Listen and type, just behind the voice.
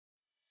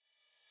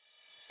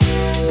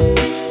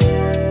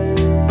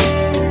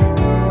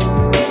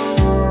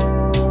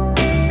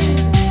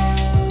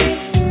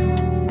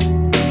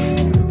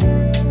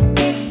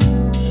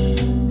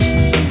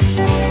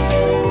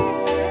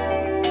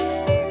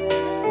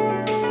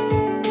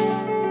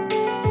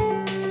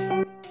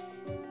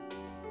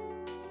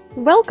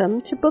Welcome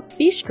to Book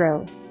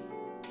Bistro,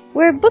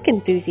 where book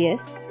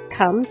enthusiasts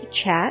come to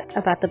chat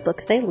about the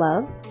books they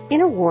love in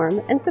a warm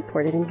and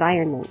supportive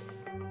environment.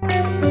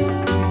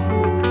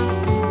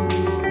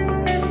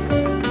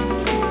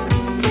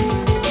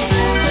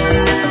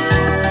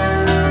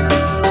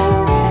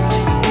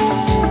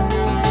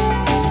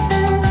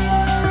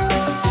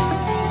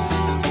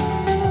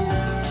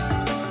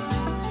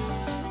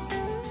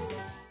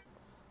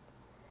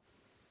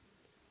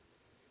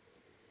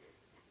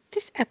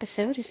 This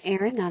episode is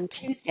airing on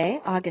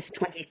Tuesday, August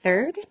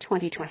 23rd,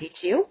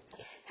 2022.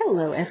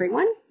 Hello,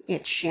 everyone.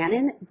 It's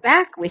Shannon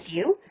back with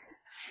you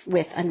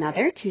with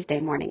another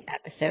Tuesday morning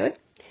episode.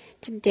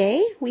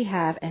 Today, we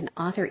have an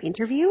author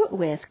interview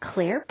with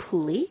Claire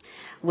Pooley,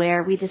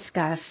 where we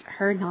discuss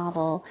her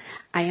novel,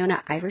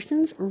 Iona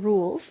Iverson's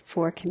Rules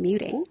for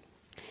Commuting.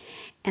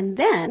 And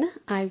then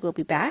I will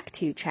be back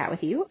to chat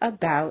with you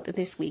about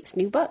this week's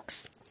new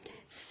books.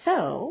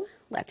 So,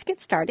 let's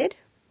get started.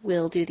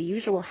 We'll do the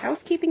usual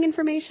housekeeping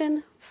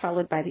information,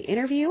 followed by the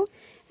interview,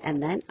 and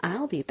then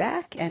I'll be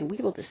back and we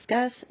will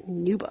discuss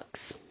new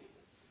books.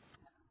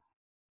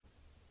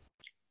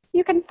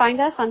 You can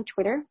find us on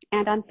Twitter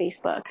and on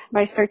Facebook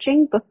by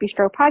searching Book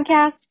Bistro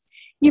Podcast.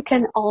 You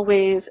can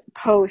always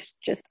post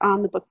just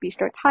on the Book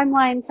Bistro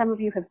timeline. Some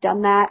of you have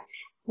done that.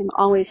 I'm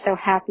always so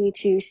happy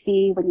to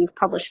see when you've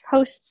published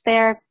posts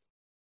there.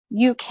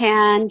 You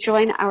can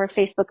join our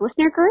Facebook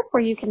listener group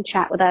where you can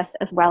chat with us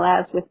as well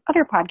as with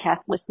other podcast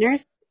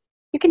listeners.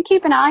 You can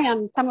keep an eye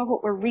on some of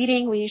what we're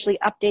reading. We usually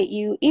update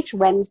you each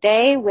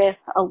Wednesday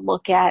with a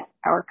look at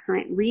our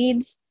current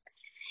reads.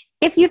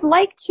 If you'd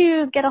like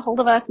to get a hold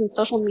of us and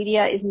social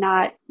media is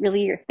not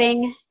really your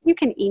thing, you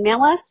can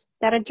email us.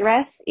 That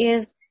address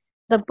is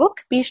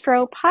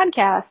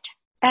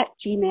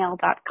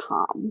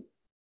thebookbistropodcast@gmail.com.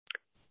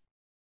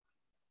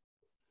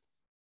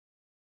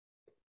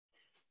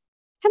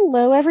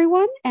 Hello,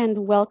 everyone,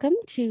 and welcome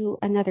to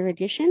another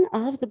edition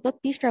of the Book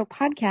Bistro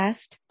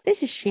Podcast.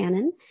 This is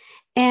Shannon,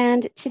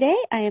 and today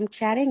I am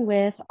chatting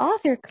with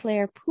author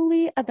Claire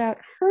Pooley about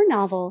her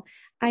novel,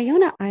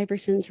 Iona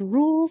Iverson's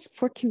Rules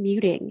for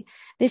Commuting.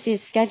 This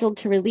is scheduled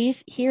to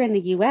release here in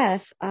the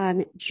U.S.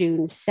 on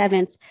June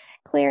 7th.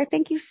 Claire,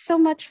 thank you so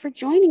much for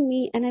joining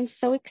me, and I'm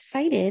so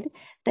excited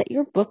that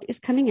your book is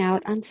coming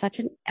out on such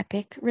an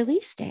epic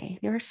release day.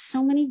 There are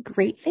so many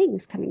great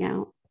things coming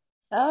out.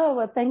 Oh,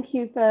 well, thank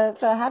you for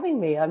having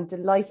me. I'm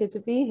delighted to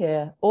be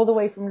here, all the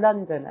way from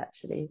London,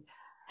 actually.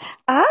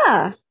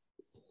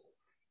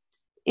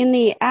 In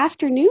the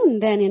afternoon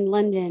then in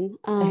London,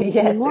 Yes,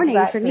 in the morning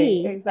exactly, for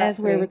me exactly. as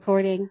we're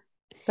recording.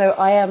 So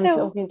I am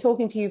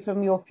talking to you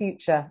from your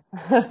future.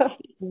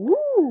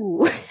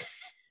 Ooh,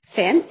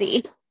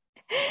 fancy.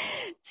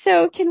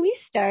 So can we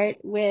start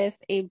with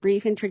a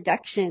brief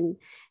introduction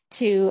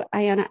to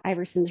Iona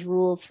Iverson's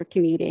Rules for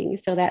Commuting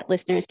so that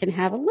listeners can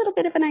have a little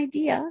bit of an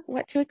idea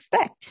what to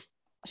expect?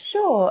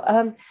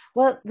 Sure.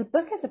 Well, the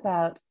book is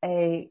about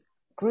a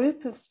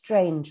group of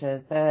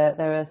strangers. There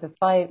are sort of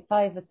five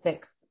or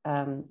six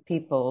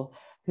people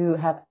who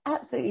have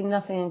absolutely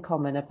nothing in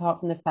common apart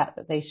from the fact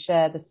that they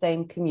share the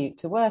same commute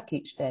to work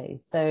each day.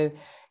 So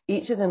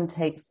each of them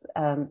takes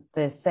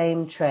the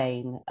same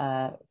train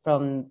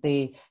from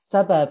the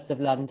suburbs of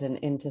London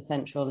into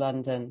central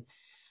London.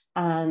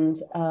 And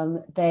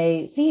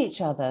they see each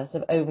other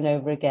sort of over and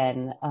over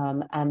again,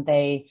 and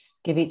they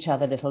give each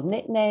other little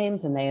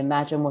nicknames, and they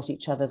imagine what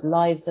each other's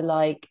lives are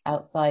like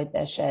outside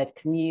their shared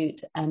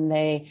commute, and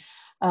they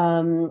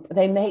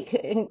make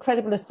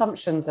incredible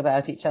assumptions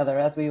about each other,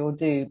 as we all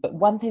do. But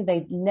one thing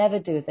they never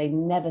do is they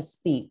never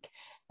speak,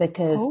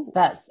 because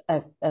that's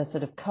a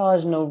sort of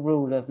cardinal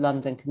rule of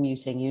London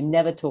commuting. You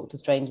never talk to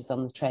strangers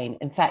on the train.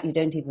 In fact, you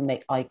don't even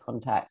make eye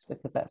contact,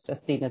 because that's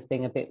just seen as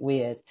being a bit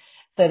weird.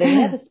 So they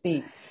never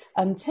speak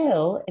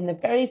until in the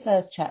very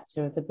first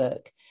chapter of the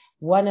book,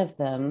 one of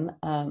them,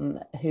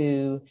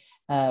 who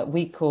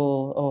we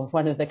call, or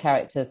one of the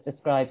characters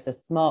describes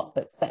as smart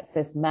but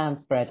sexist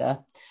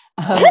manspreader,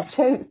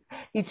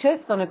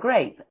 chokes on a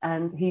grape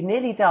and he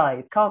nearly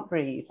dies, can't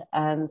breathe.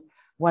 And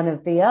one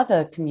of the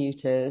other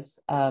commuters,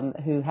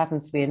 who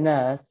happens to be a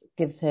nurse,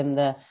 gives him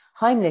the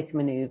Heimlich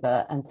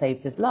maneuver and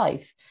saves his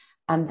life.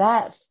 And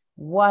that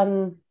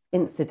one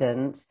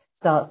incident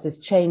starts this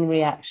chain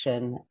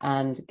reaction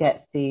and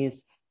gets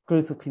these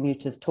group of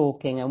commuters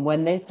talking. And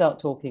when they start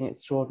talking,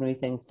 extraordinary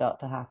things start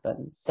to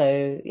happen.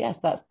 So yes,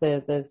 that's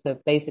the sort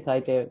of basic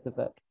idea of the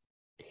book.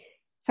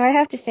 So I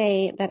have to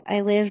say that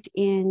I lived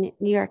in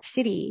New York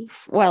City,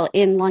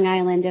 in Long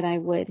Island, and I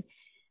would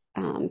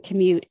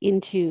commute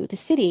into the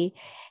city.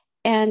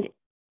 And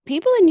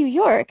people in New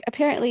York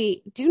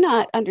apparently do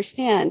not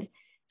understand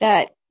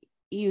that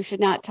you should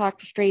not talk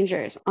to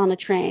strangers on the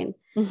train,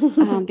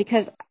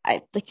 because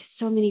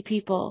so many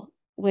people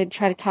would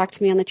try to talk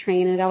to me on the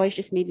train, and it always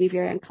just made me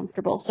very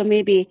uncomfortable. So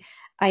maybe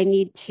I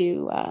need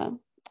to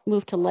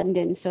move to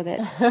London so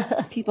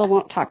that people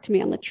won't talk to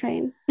me on the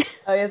train.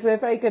 Oh yes, we're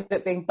very good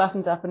at being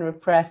buttoned up and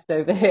repressed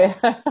over here.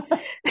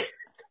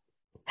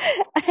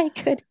 I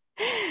could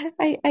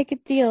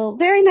deal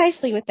very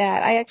nicely with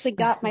that. I actually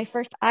got my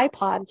first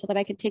iPod so that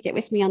I could take it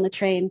with me on the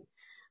train.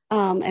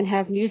 and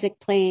have music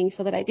playing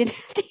so that I didn't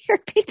have to hear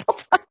people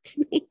talk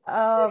to me.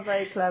 Oh,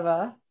 very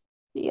clever.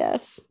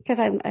 Yes, because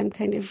I'm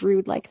kind of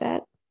rude like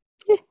that.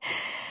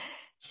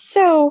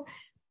 So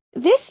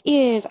this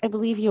is, I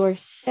believe, your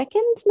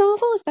second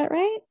novel. Is that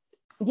right?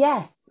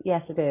 Yes,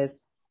 yes, it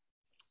is.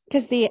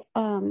 Because the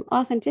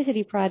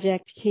Authenticity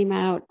Project came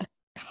out a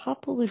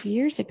couple of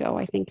years ago,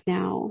 I think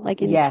now,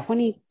 like in Yes,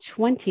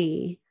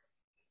 2020.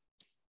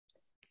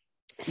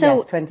 yes, So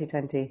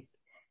 2020.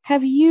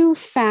 have you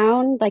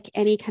found like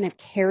any kind of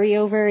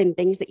carryover and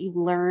things that you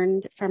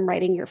learned from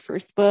writing your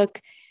first book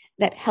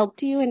that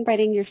helped you in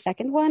writing your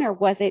second one, or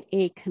was it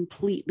a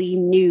completely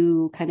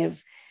new kind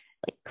of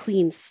like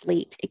clean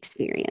slate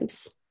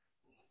experience?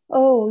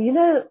 Oh,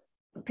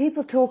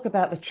 people talk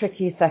about the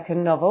tricky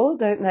second novel,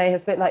 don't they?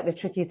 It's a bit like the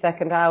tricky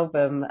second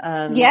album.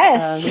 And,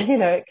 Yes.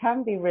 it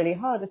can be really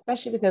hard,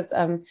 especially because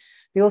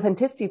The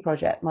Authenticity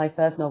Project, my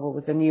first novel,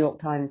 was a New York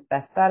Times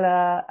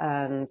bestseller.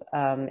 And,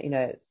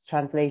 it's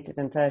translated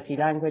in 30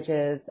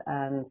 languages.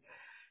 And,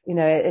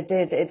 it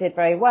did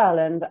very well.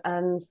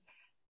 And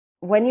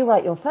when you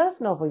write your first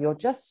novel, you're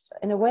just,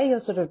 in a way, you're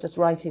sort of just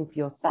writing for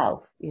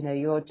yourself.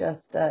 You're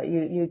just,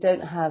 you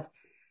don't have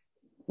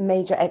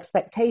major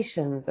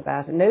expectations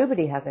about it.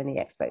 Nobody has any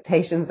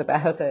expectations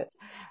about it.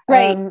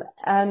 Right.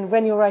 And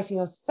when you're writing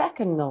your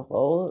second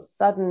novel,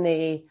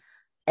 suddenly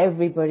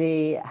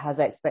everybody has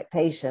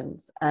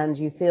expectations, and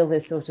you feel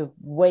this sort of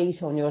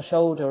weight on your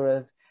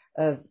shoulder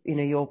of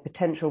your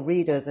potential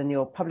readers and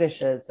your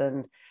publishers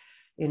and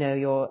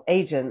your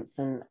agents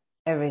and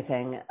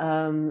everything.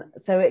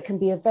 So it can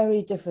be a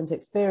very different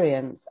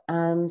experience.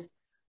 And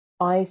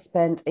I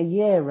spent a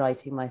year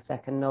writing my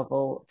second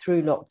novel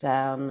through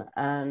lockdown,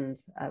 and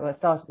I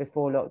started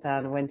before lockdown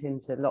and went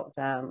into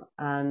lockdown,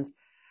 and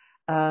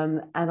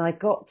I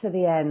got to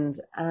the end,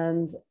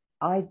 and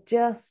I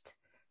just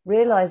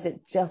realized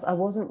I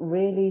wasn't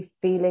really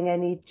feeling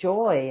any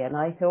joy, and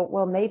I thought,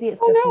 well, maybe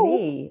it's Oh just no.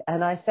 me,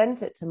 and I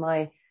sent it to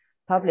my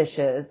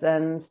publishers,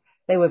 and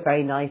they were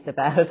very nice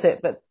about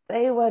it, but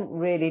they weren't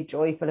really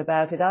joyful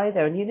about it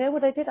either. And you know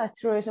what I did? I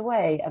threw it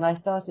away and I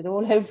started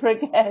all over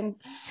again.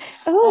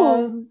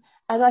 Oh, Um,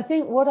 and I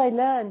think what I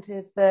learned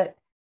is that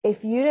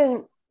if you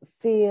don't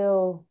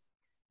feel,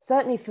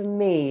 certainly for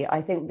me,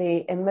 I think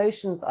the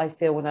emotions I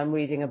feel when I'm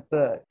reading a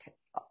book,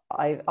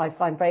 I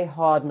find very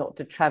hard not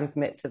to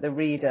transmit to the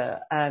reader.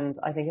 And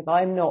I think if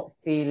I'm not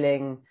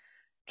feeling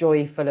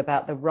joyful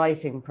about the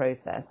writing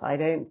process, I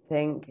don't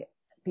think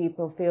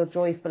people feel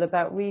joyful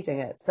about reading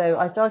it. So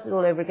I started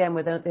all over again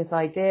with this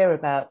idea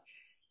about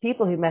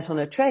people who met on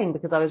a train,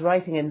 because I was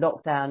writing in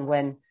lockdown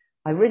when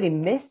I really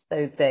missed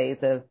those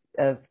days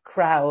of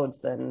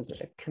crowds and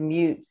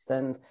commutes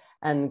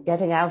and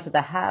getting out of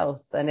the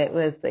house. And it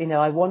was,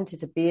 I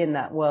wanted to be in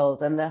that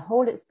world. And the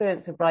whole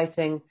experience of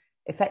writing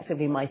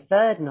effectively my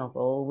third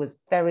novel was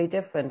very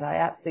different. I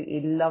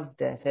absolutely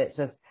loved it. It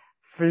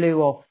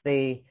flew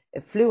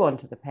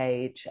onto the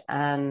page,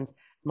 and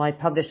my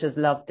publishers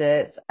loved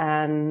it,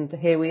 and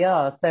here we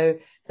are. So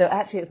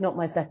actually it's not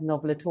my second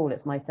novel at all,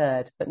 it's my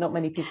third, but not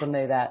many people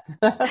know that.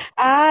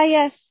 ah,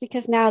 yes,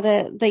 because now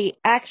the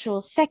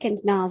actual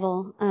second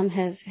novel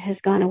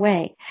has gone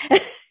away.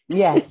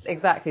 Yes,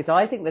 exactly. So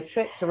I think the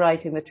trick to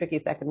writing the tricky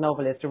second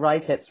novel is to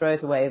write it, throw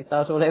it away, and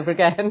start all over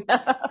again.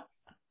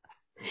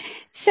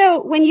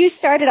 So when you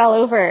started all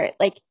over,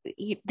 like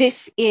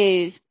this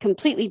is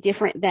completely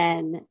different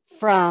than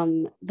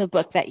from the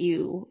book that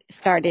you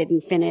started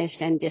and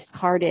finished and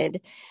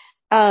discarded.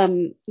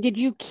 Did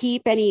you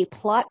keep any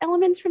plot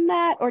elements from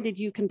that, or did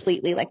you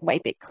completely like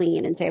wipe it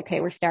clean and say, okay,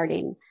 we're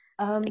starting?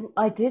 Like,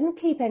 I didn't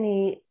keep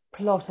any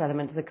plot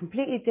elements. It's a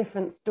completely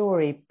different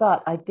story,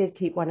 but I did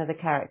keep one of the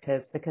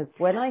characters, because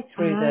when I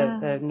threw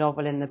the ah,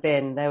 novel in the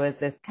bin, there was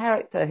this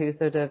character who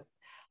sort of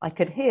I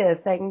could hear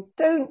saying,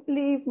 "Don't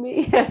leave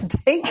me,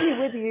 take me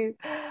with you."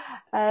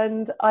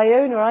 And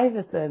Iona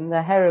Iverson,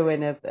 the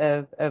heroine of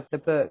the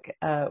book,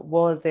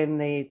 was in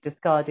the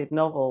discarded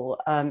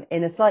novel,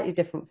 in a slightly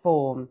different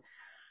form.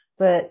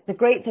 But the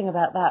great thing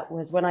about that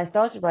was when I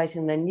started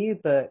writing the new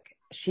book,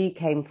 she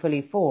came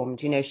fully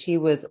formed. She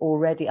was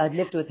already, I'd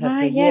lived with her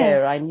for a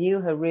year. I yes. knew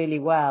her really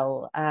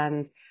well.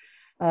 And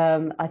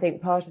I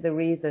think part of the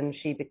reason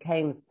she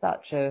became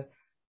such a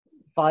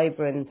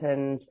vibrant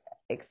and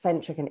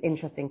eccentric and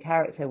interesting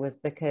character was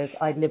because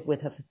I'd lived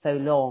with her for so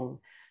long.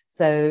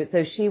 So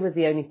she was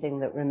the only thing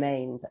that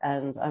remained.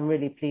 And I'm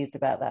really pleased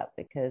about that,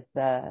 because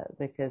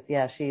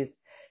yeah, she's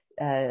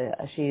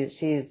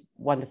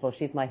wonderful.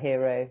 She's my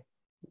hero.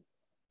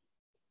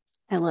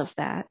 I love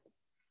that.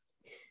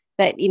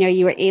 That, you know,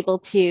 you were able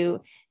to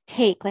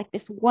take like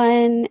this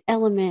one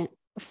element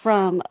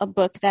from a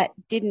book that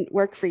didn't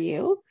work for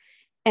you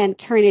and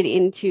turn it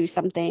into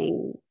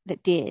something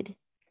that did.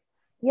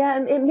 Yeah,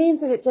 and it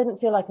means that it didn't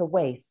feel like a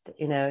waste,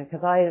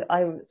 because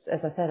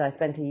as I said, I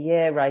spent a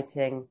year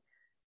writing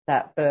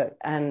that book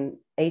and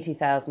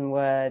 80,000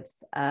 words,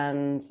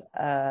 and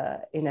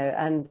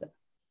and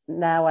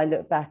now I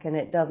look back and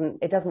it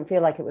doesn't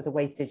feel like it was a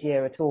wasted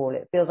year at all.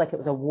 It feels like it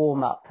was a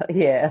warm up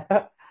year.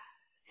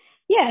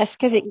 Yes,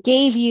 because it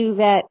gave you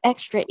that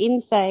extra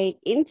insight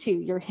into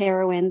your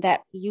heroine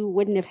that you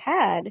wouldn't have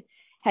had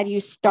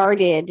you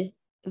started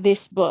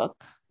this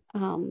book,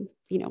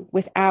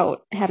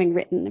 without having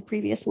written the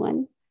previous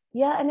one.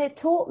 Yeah, and it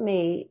taught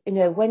me,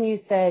 when you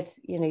said,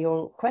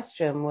 your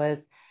question was,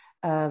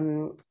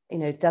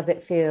 does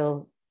it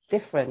feel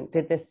different?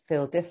 Did this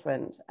feel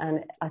different?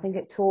 And I think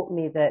it taught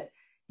me that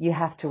you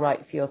have to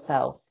write for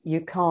yourself. You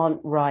can't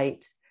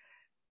write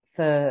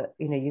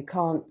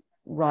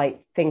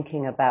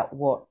thinking about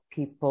what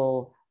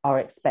people are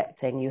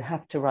expecting. You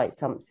have to write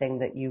something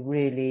that you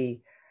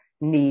really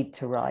need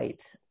to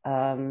write.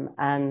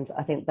 And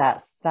I think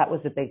that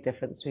was the big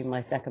difference between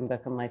my second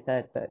book and my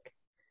third book.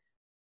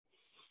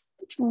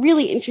 It's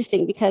really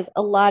interesting because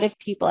a lot of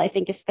people, I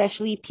think,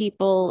 especially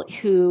people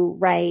who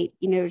write,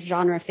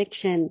 genre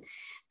fiction,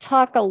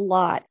 talk a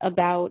lot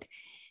about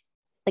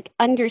like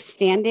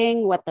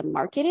understanding what the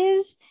market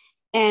is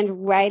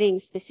and writing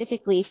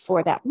specifically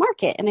for that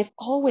market. And I've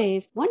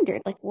always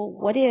wondered, like, well,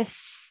 what if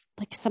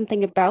like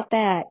something about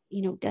that,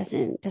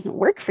 doesn't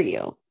work for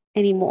you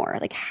anymore?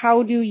 Like,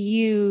 how do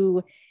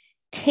you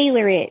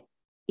tailor it,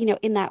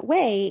 in that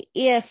way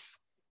if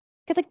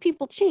because like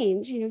people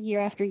change, year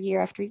after year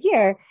after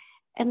year.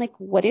 And like,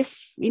 what if,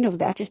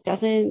 that just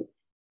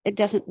it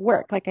doesn't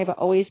work? Like I've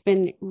always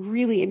been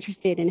really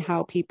interested in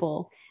how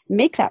people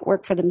make that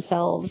work for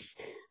themselves.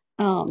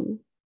 Um,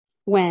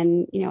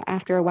 when,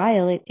 after a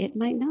while it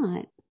might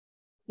not.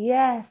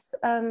 Yes,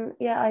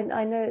 yeah,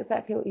 I know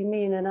exactly what you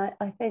mean, and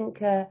I think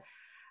there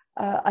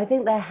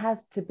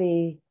has to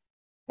be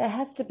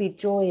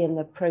joy in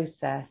the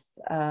process,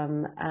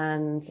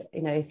 and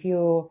if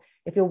you're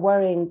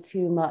worrying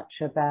too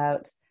much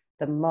about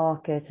the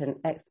market and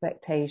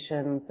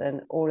expectations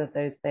and all of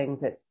those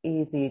things, it's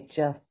easy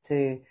just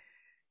to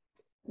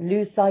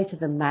lose sight of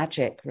the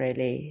magic,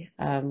 really.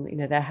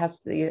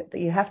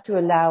 You have to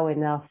allow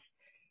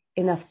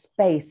enough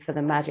space for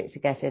the magic to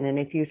get in. And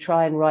if you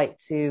try and write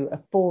to a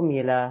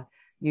formula,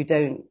 you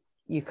don't,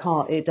 you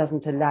can't, it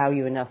doesn't allow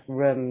you enough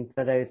room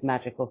for those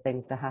magical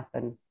things to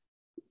happen.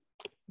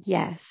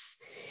 Yes.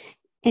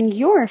 And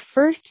your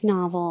first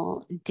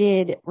novel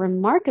did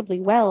remarkably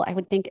well, I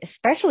would think,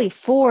 especially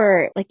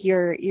for like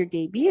your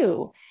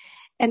debut.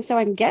 And so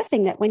I'm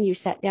guessing that when you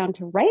sat down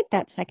to write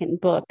that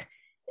second book,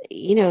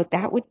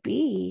 that would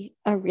be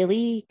a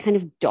really kind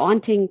of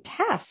daunting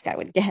task, I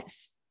would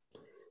guess.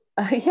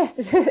 Yes,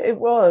 it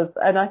was.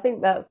 And I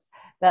think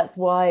that's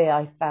why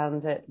I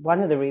found it, one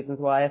of the reasons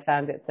why I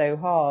found it so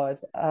hard.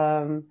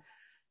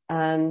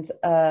 And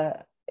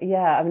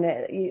yeah, I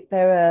mean,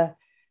 there are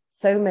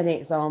so many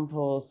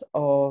examples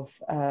of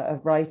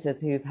writers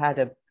who've had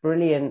a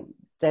brilliant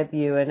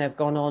debut and have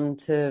gone on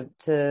to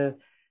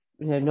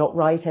not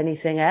write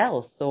anything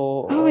else,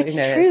 Oh, or it's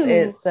it's true.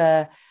 it's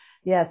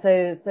yeah.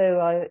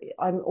 So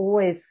I'm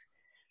always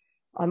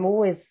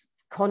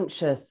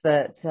conscious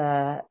that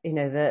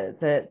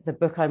the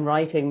book I'm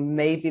writing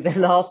may be the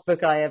last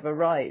book I ever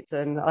write,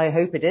 and I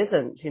hope it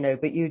isn't.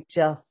 But you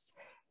just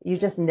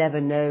never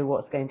know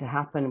what's going to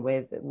happen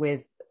with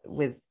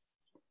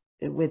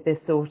with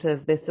this sort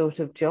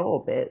of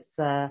job. It's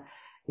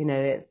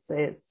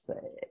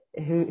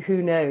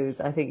who knows.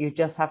 I think you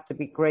just have to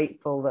be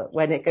grateful that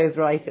when it goes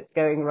right, it's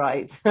going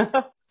right.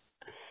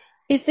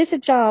 Is this a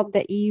job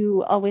that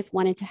you always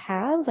wanted to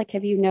have? Like,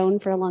 have you known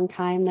for a long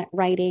time that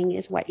writing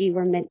is what you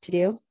were meant to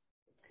do?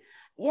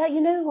 Yeah, you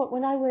know what?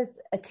 When I was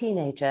a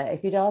teenager,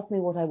 if you'd asked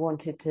me what I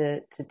wanted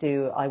to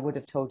do, I would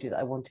have told you that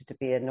I wanted to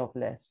be a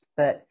novelist.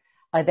 But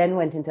I then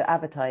went into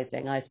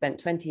advertising. I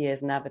spent 20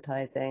 years in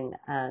advertising,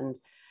 and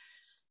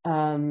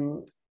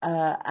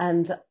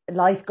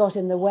life got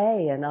in the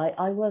way, and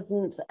I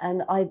wasn't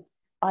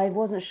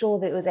sure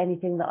that it was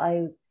anything that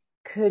I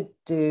could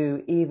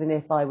do, even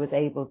if I was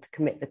able to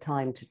commit the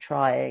time to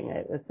trying.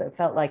 It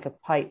felt like a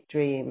pipe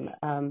dream.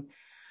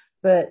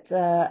 But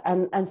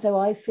so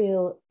I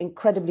feel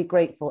incredibly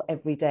grateful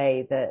every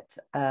day that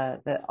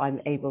I'm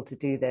able to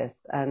do this.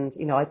 And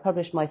I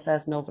published my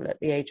first novel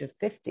at the age of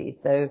 50,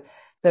 so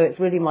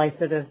it's really my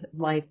sort of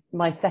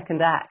my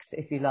second act,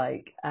 if you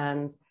like.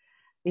 And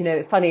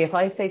it's funny if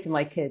I say to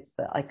my kids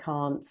that I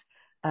can't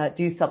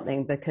do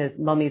something because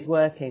mummy's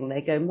working,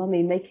 they go,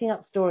 "Mummy, making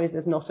up stories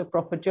is not a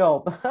proper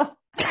job."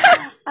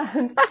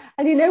 And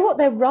and you know what?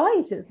 They're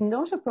right. It's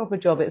not a proper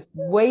job. It's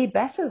way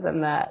better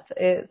than that.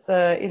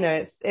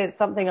 It's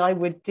something I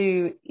would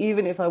do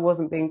even if I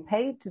wasn't being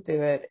paid to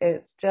do it.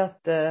 It's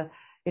just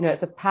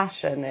it's a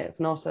passion. It's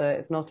not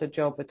a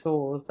job at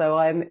all. So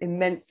I'm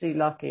immensely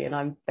lucky, and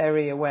I'm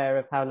very aware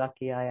of how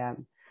lucky I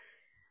am.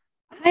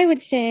 I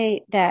would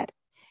say that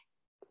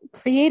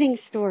creating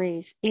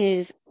stories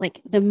is like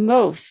the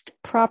most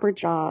proper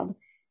job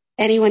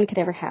anyone could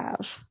ever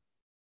have.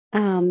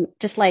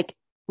 Just like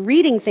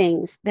reading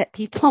things that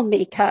people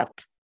make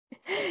up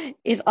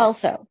is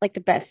also like the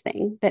best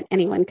thing that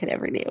anyone could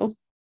ever do.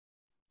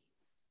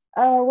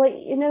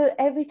 Well,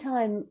 every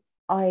time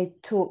I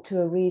talk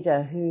to a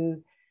reader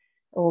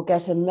or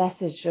get a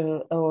message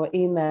or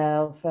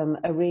email from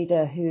a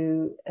reader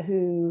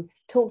who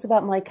talks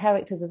about my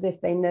characters as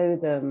if they know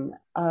them.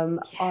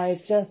 I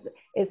Yes. just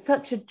it's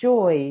such a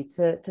joy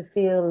to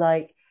feel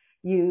like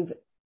you've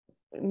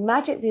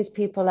magic these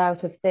people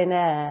out of thin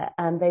air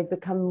and they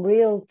become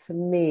real to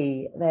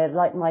me. They're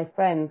like my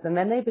friends, and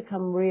then they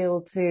become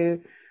real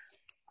to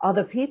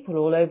other people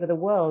all over the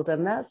world.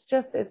 And that's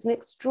just it's an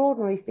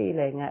extraordinary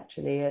feeling,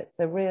 actually. It's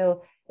a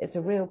real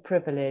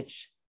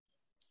privilege.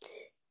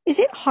 Is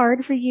it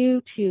hard for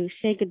you to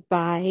say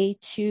goodbye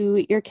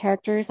to your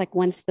characters? Like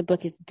once the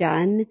book is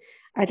done,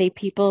 are they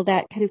people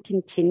that kind of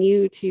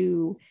continue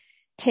to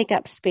take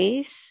up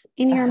space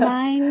in your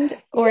mind,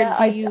 or Yeah,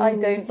 do I you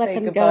don't let say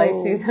them goodbye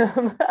to go?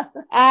 them.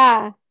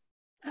 Ah,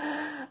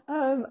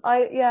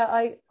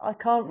 I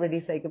can't really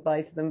say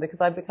goodbye to them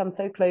because I've become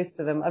so close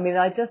to them. I mean,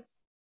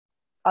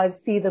 I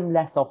see them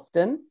less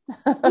often,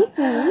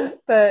 mm-hmm.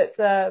 but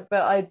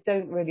I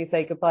don't really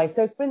say goodbye.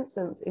 So, for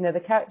instance, the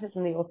characters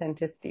in the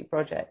Authenticity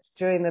Project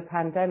during the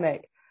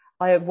pandemic,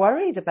 I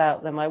worried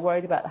about them. I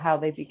worried about how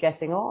they'd be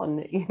getting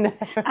on,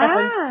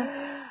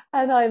 Ah,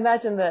 and I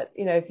imagine that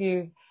if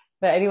you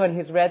but anyone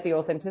who's read the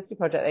Authenticity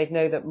Project, they'd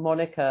know that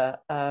Monica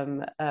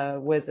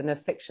was an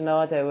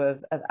aficionado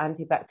of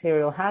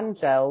antibacterial hand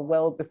gel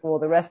well before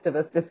the rest of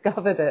us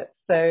discovered it.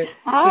 So she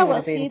would well,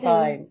 have been see then.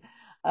 fine.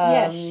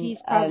 Yes, she's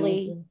And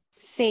probably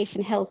safe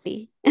and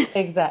healthy.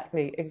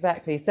 exactly,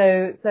 exactly.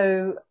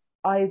 So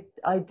I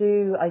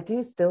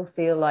do still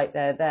feel like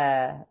they're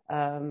there,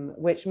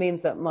 which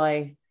means that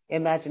my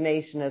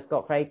imagination has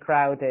got very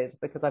crowded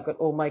because I've got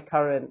all my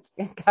current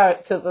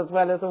characters as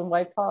well as all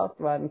my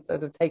past ones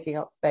sort of taking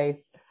up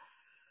space.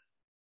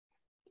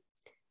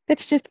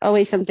 That's just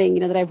always something,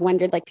 that I've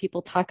wondered, like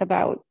people talk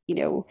about,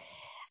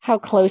 how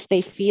close they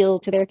feel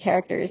to their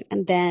characters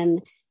and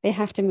then they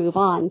have to move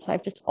on. So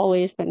I've just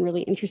always been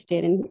really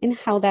interested in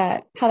how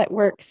that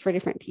works for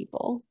different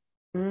people.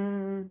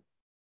 Mm.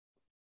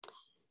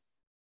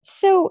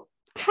 So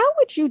how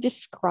would you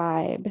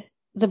describe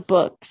the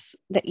books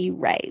that you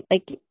write?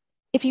 Like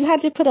if you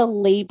had to put a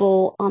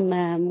label on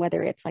them,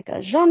 whether it's like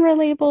a genre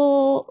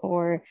label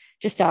or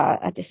just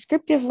a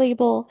descriptive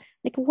label,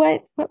 like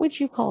what would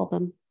you call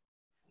them?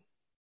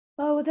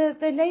 Oh, the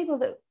label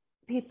that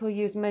people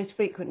use most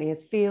frequently is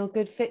feel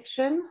good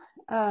fiction.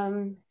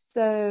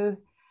 So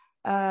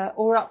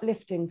or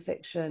uplifting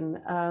fiction.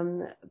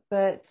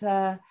 But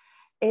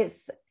it's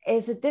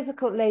it's a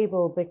difficult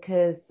label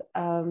because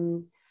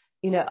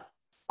you know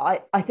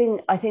I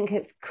think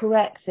it's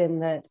correct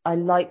in that I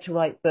like to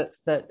write books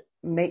that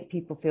make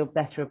people feel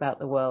better about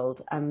the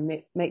world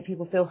and make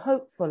people feel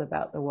hopeful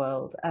about the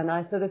world. And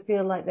I sort of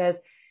feel like there's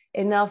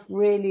enough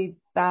really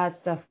bad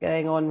stuff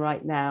going on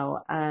right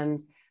now,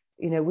 and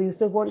we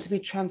sort of want to be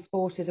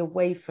transported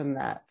away from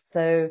that.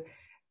 So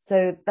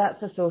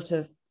that's the sort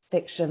of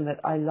fiction that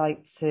I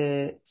like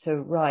to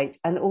write,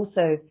 and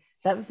also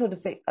that's the sort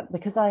of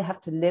because I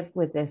have to live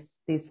with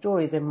these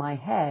stories in my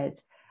head.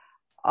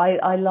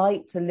 I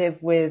like to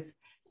live with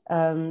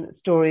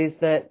stories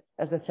that,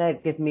 as I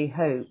said, give me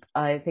hope.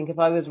 I think if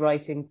I was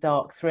writing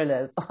dark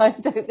thrillers, I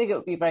don't think it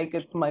would be very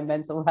good for my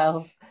mental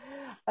health.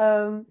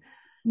 Um,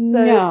 so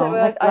No,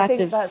 like I lots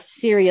think of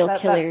serial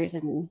that's killers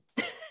and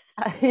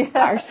yeah,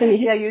 yeah.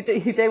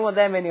 arsonists. You don't want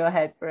them in your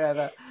head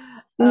forever.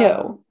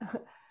 No. Um,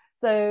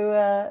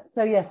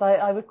 so yes,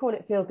 I would call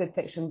it feel good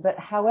fiction. But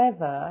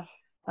however,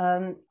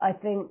 I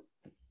think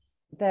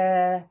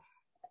there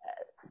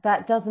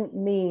that doesn't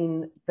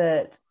mean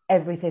that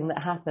everything that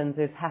happens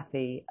is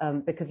happy,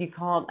 because you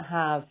can't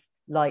have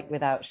light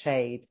without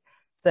shade.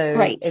 So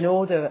Right. in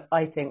order,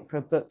 I think, for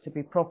a book to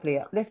be properly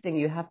uplifting,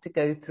 you have to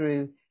go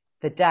through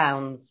the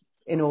downs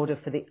in order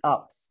for the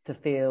ups to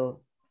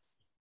feel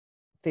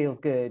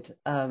good.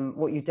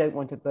 What you don't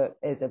want a book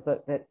is a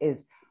book that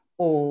is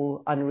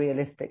all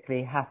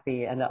unrealistically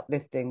happy and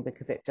uplifting,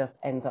 because it just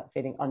ends up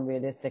feeling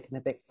unrealistic and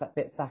a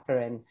bit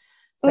saccharine.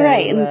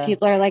 Right. So And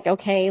people are like,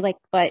 okay, like,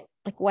 but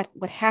like what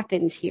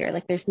happens here?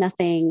 Like there's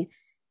nothing,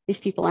 these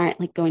people aren't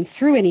like going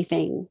through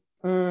anything.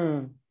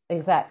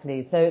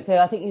 exactly. So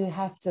I think you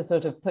have to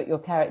sort of put your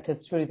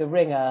characters through the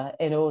ringer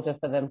in order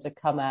for them to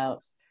come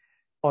out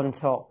on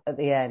top at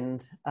the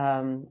end.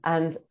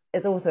 And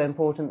it's also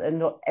important that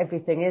not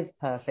everything is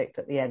perfect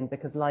at the end,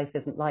 because life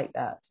isn't like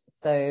that.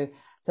 So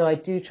I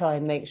do try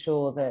and make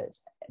sure that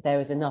there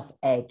is enough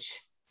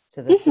edge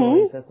to the Hmm.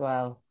 stories as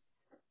well.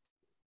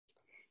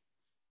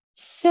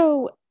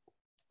 So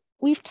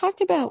we've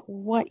talked about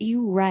what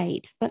you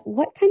write, but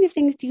what kind of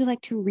things do you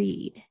like to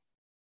read?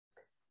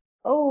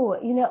 Oh,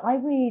 I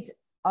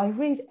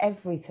read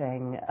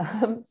everything.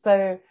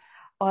 So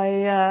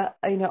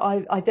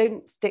I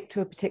don't stick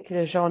to a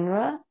particular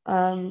genre.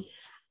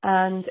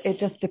 And it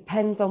just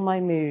depends on my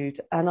mood.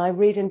 And I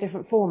read in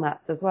different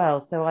formats as well.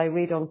 So I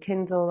read on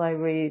Kindle,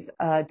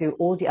 do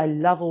audio. I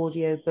love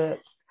audiobooks.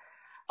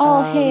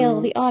 All hail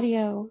Um, the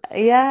audio.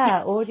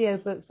 yeah,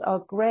 audiobooks are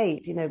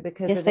great,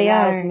 because Yes, it they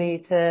allows are. me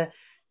to,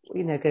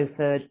 go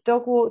for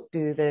dog walks,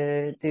 do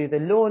the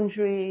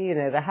laundry,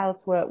 the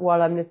housework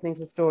while I'm listening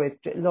to stories,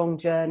 long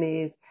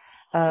journeys.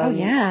 Oh,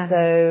 yeah.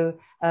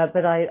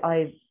 But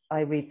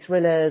I read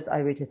thrillers, I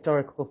read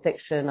historical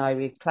fiction, I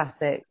read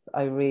classics,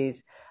 I read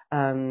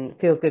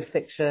feel-good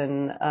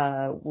fiction,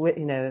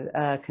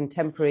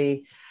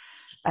 contemporary,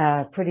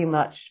 pretty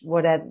much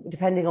whatever,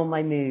 depending on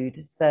my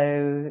mood.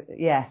 So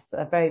yes,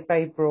 a very,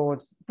 very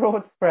broad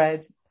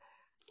spread.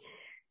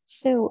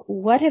 So,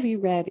 what have you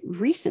read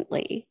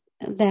recently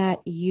that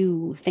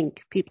you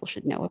think people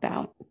should know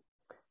about?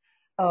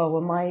 Oh,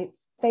 well, my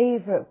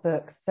favorite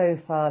book so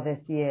far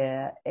this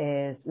year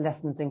is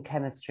Lessons in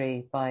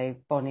Chemistry by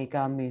Bonnie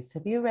Garmus.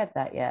 Have you read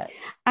that yet?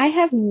 I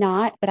have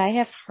not, but I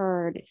have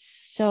heard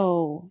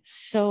so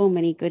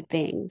many good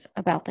things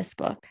about this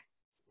book.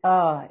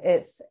 Oh,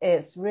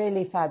 it's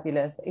really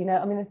fabulous.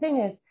 I mean, the thing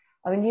is,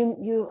 I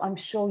mean, I'm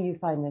sure you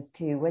find this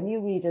too. When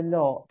you read a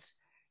lot,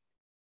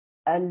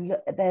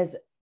 there's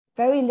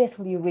very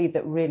little you read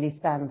that really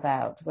stands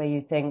out, where you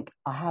think,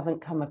 I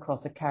haven't come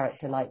across a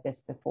character like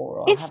this before,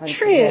 or I It's haven't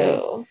read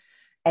true.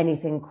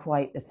 anything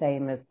quite the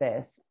same as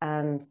this.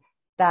 And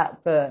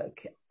that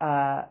book,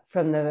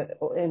 from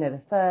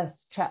the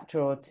first chapter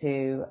or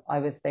two, I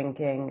was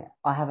thinking,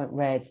 I haven't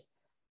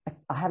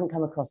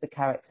come across a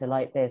character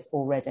like this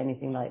or read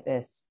anything like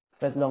this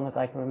for as long as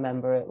I can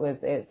remember.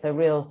 It's a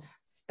real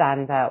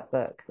standout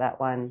book,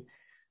 that one.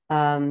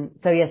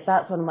 So yes,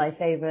 that's one of my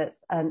favorites.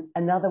 And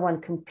another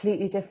one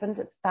completely different.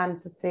 It's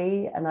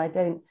fantasy, and I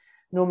don't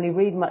normally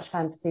read much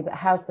fantasy, but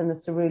House in the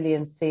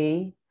Cerulean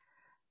Sea,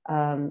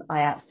 I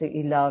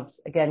absolutely loved,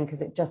 again,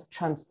 because it just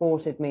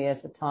transported me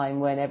at a time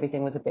when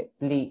everything was a bit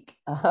bleak.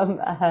 And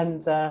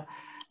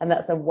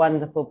that's a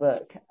wonderful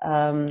book.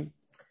 So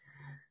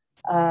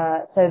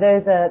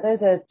those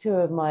are two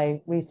of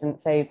my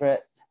recent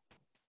favorites.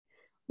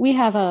 We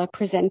have a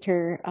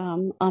presenter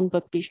on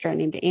Book Bistro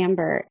named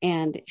Amber,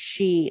 and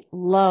she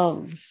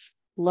loves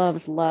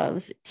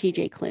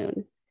TJ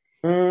Klune.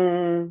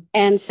 Mm,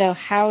 And so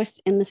House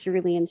in the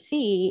Cerulean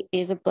Sea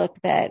is a book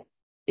that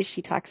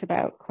she talks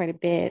about quite a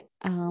bit.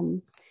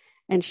 And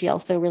she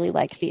also really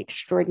likes The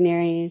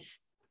Extraordinaries,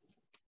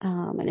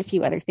 and a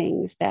few other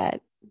things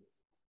that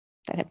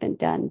have been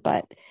done.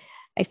 But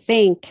I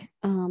think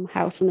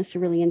House in the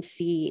Cerulean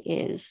Sea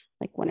is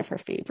like one of her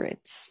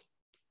favorites.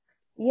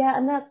 yeah,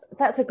 and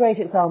that's a great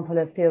example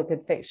of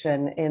feel-good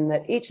fiction in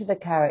that each of the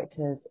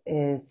characters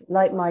is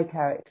like my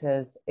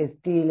characters is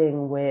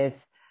dealing with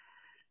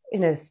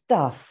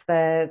stuff.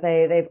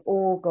 They've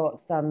all got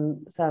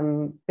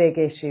some big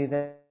issue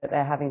that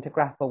they're having to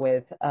grapple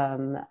with,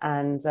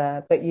 and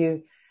but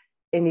you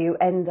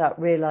end up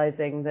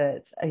realizing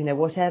that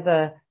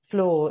whatever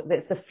flaw,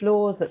 it's the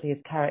flaws that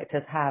these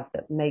characters have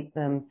that make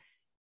them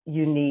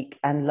unique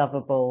and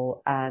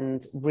lovable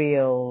and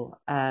real,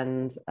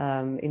 and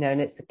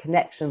it's the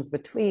connections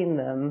between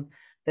them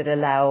that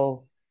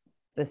allow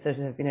the sort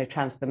of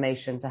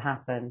transformation to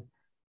happen.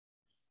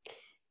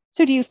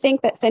 So do you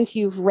think that since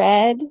you've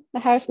read The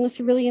House in the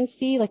Cerulean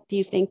Sea, like do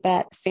you think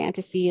that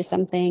fantasy is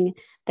something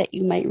that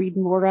you might read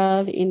more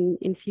of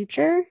in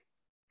future?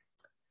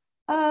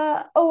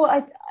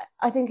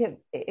 I think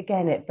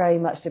again, it very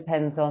much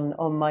depends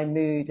on my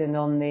mood and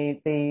on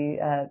the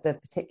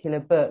particular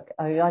book.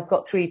 I mean, I've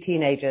got three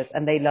teenagers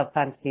and they love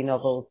fantasy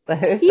novels, so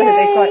they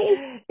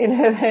quite,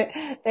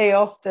 Yay! they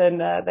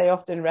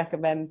often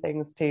recommend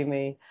things to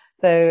me.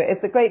 So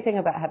it's the great thing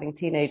about having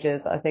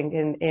teenagers, I think,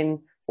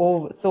 in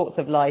all sorts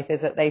of life,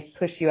 is that they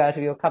push you out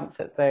of your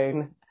comfort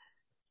zone.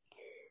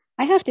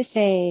 I have to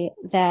say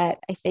that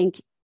I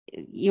think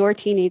your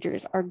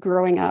teenagers are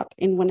growing up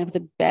in one of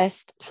the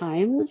best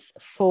times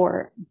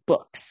for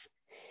books.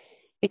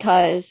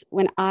 Because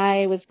when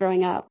I was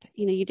growing up,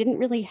 you didn't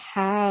really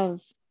have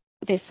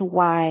this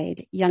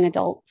wide young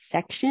adult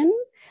section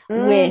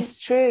with It's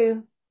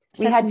true.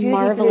 We such had Judy Blume.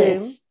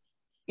 marvelous,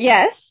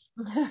 yes,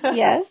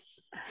 yes.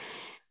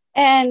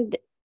 And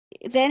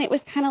then it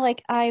was kind of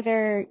like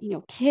either,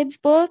 kids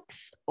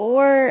books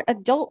or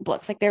adult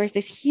books. Like there was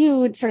this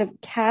huge sort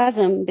of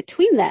chasm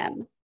between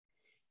them,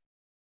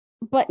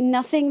 but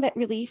nothing that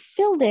really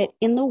filled it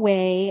in the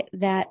way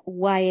that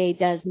YA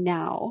does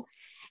now.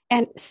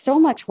 And so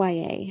much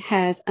YA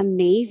has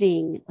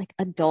amazing like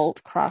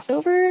adult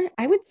crossover.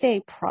 I would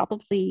say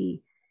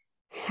probably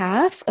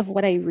half of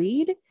what I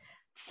read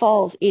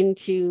falls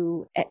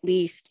into at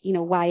least,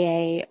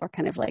 YA or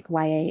kind of like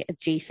YA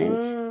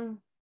adjacent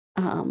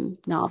Mm.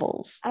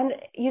 novels. And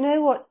you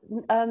know what?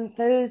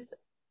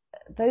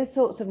 Those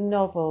sorts of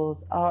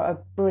novels are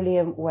a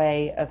brilliant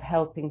way of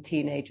helping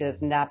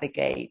teenagers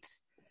navigate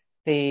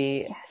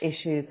the Yes.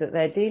 issues that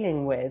they're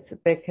dealing with,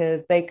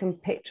 because they can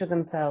picture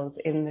themselves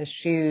in the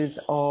shoes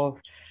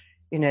of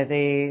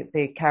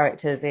the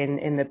characters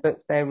in the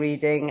books they're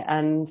reading,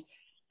 and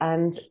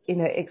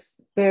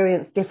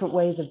experience different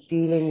ways of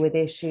dealing with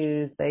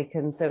issues.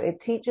 So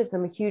it teaches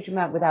them a huge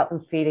amount without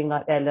them feeling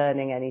like they're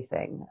learning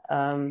anything.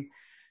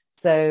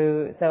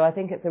 So I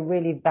think it's a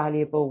really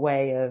valuable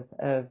way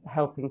of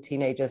helping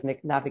teenagers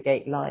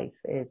navigate life,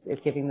 is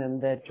giving them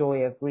the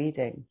joy of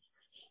reading.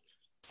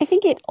 I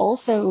think it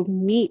also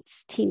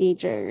meets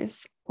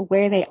teenagers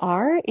where they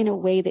are in a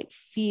way that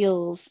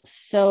feels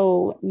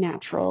so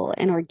natural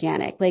and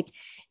organic. Like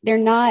they're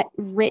not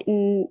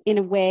written in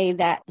a way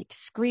that like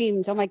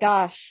screams, oh my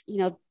gosh,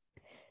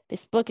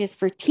 this book is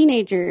for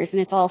teenagers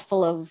and it's all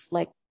full of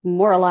like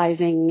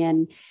moralizing,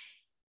 and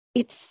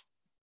it's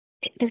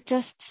they're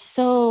just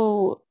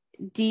so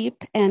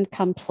deep and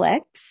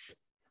complex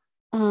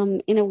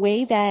in a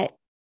way that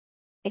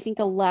I think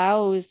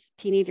allows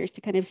teenagers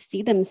to kind of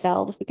see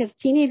themselves, because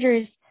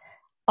teenagers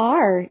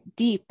are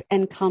deep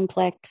and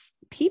complex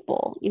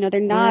people. They're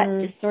not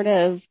Mm. just sort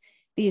of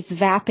these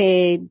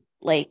vapid,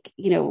 like,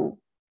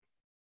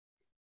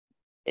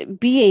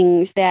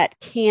 beings that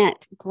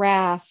can't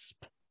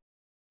grasp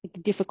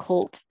like,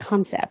 difficult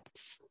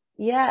concepts.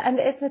 Yeah, and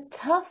it's a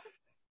tough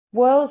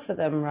world for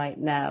them right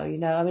now,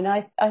 I mean,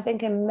 I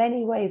think in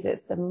many ways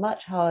it's a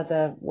much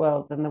harder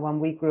world than the one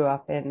we grew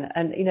up in.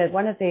 And,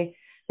 one of the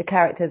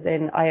characters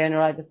in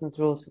Iona Iverson's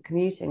Rules for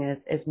Commuting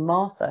is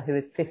Martha, who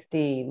is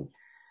 15.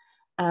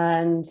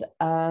 And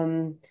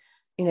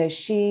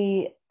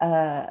she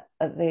at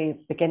the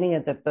beginning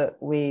of the book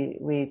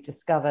we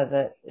discover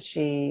that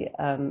she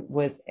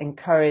was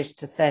encouraged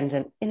to send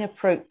an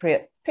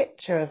inappropriate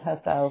picture of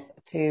herself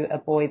to a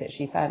boy that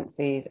she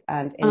fancied,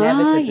 and Ah,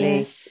 inevitably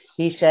yes.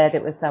 he shared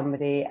it with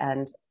somebody,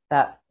 and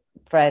that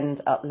friend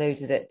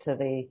uploaded it to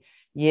the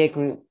year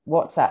group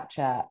WhatsApp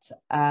chat.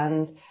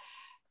 And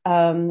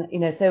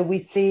so we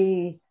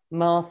see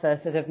Martha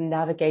sort of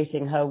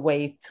navigating her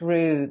way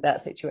through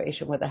that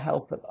situation with the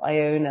help of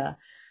Iona.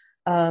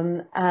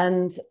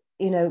 And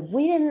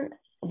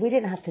we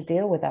didn't have to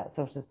deal with that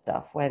sort of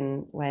stuff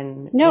when we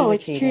No, were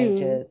it's true.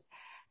 teenagers.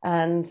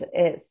 And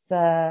it's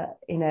a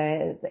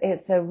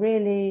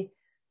really,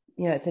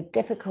 it's a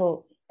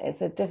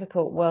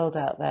difficult world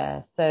out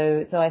there.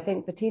 So I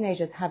think for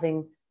teenagers,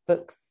 having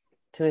books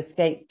to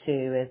escape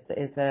to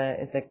is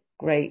a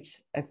great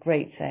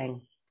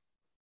thing.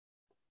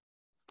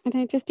 And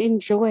I just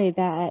enjoy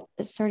that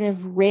sort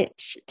of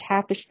rich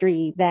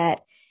tapestry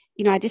that,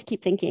 I just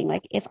keep thinking,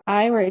 like, if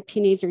I were a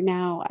teenager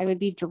now, I would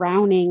be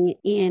drowning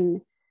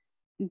in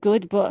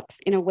good books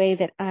in a way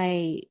that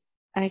I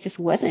just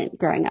wasn't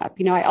growing up.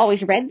 I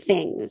always read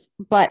things,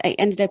 but I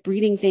ended up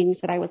reading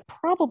things that I was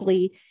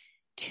probably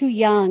too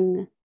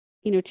young,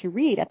 to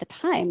read at the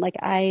time. Like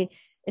I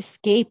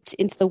escaped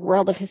into the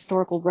world of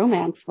historical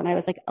romance when I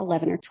was like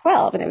 11 or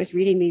 12, and I was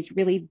reading these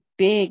really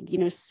big,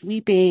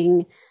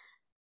 sweeping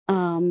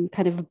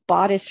kind of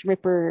bodice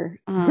ripper,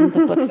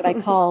 the books that I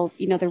call,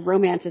 the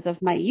romances of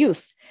my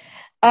youth.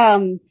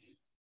 Um,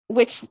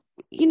 which,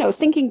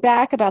 thinking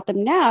back about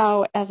them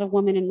now as a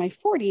woman in my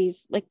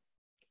 40s, like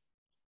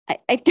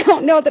I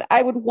don't know that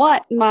I would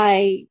want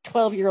my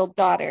 12-year-old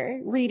daughter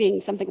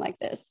reading something like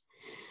this.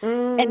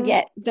 And Mm.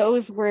 yet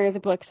those were the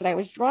books that I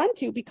was drawn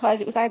to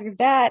because it was either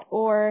that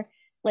or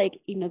like,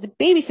 the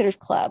Babysitter's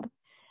Club,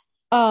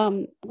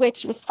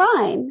 which was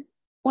fine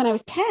when I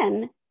was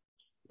 10,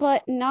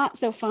 but not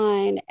so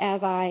fine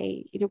as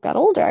I, got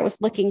older. I was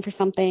looking for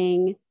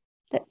something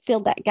that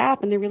filled that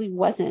gap, and there really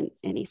wasn't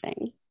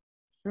anything.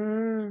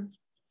 Mm.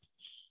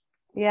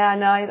 Yeah,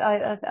 no,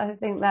 I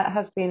think that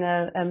has been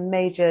a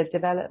major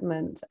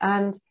development,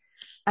 and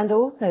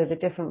also the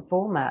different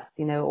formats.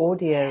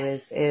 Audio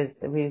is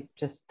Yes. is we've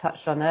just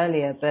touched on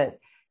earlier, but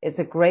it's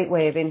a great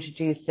way of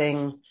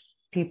introducing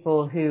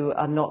people who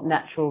are not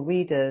natural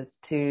readers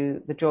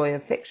to the joy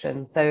of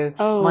fiction. So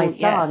my Oh,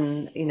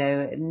 son,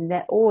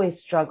 yes. always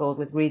struggled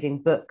with reading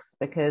books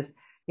because,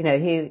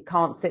 he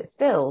can't sit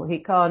still. He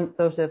can't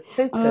sort of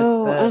focus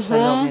Oh, for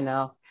long uh-huh.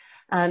 enough.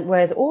 And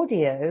whereas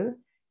audio,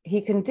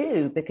 he can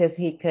do because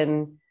he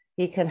can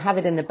have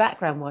it in the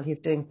background while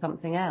he's doing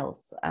something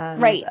else.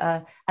 And Right.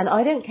 and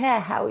I don't care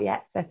how he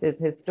accesses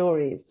his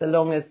stories, so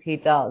long as he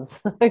does,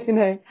 you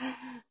know.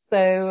 So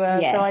I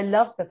Yes.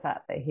 love the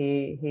fact that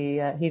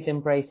he's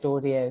embraced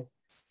audio.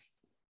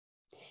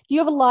 Do you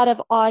have a lot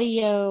of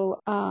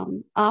audio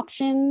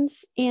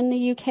options in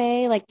the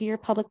UK? Like, do your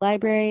public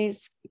libraries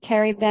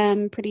carry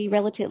them pretty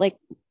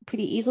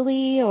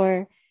easily,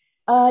 or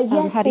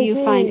Yes, how do they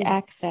you find do.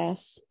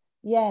 access?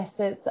 Yes,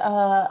 it's.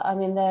 I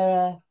mean,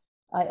 I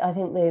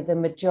think the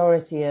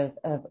majority of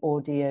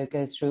audio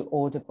goes through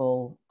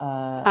Audible,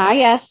 Ah,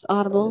 yes,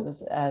 Audible.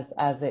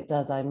 as it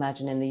does, I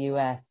imagine, in the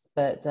US.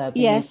 But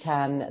you Yes,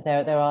 can.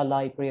 There are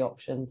library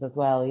options as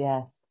well.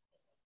 Yes.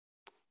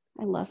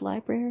 I love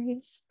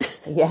libraries.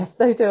 Yes,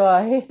 so do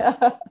I.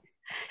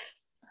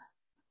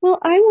 Well,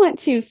 I want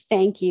to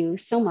thank you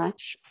so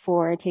much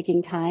for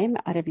taking time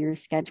out of your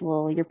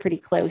schedule. You're pretty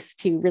close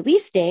to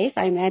release day,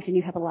 so I imagine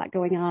you have a lot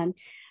going on,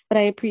 but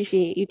I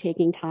appreciate you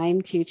taking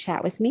time to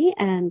chat with me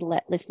and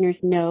let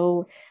listeners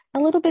know a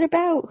little bit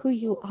about who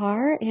you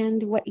are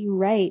and what you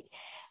write.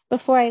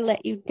 Before I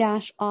let you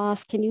dash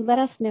off, can you let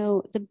us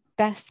know the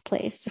best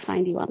place to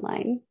find you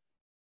online?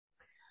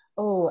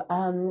 Oh,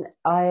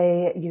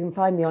 I you can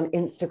find me on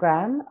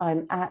Instagram.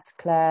 I'm at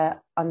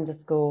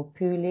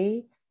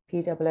Claire_Pooley,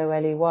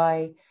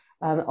 Pooley.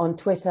 On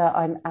Twitter,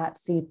 I'm at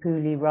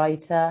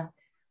cpooley_writer.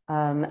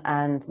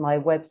 And my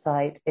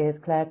website is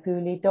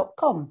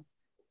clairepooley.com.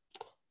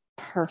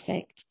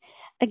 Perfect.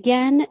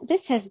 Again,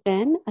 this has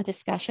been a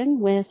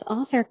discussion with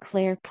author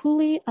Claire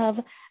Pooley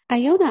of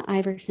Iona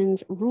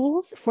Iverson's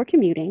Rules for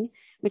Commuting,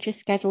 which is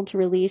scheduled to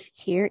release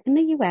here in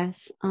the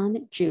U.S.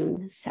 on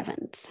June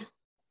 7th.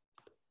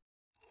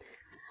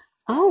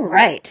 All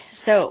right,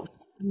 so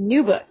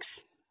new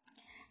books.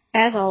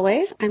 As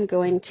always, I'm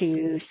going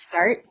to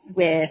start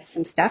with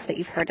some stuff that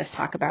you've heard us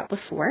talk about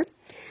before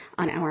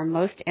on our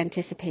most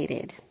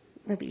anticipated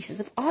releases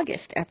of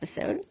August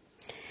episode.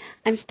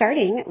 I'm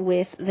starting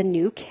with the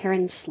new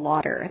Karen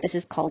Slaughter. This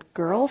is called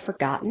Girl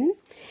Forgotten,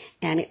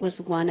 and it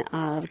was one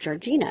of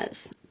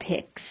Georgina's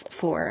picks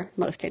for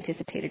most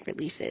anticipated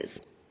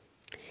releases.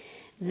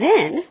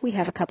 Then we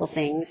have a couple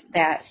things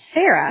that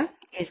Sarah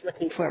is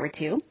looking forward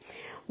to.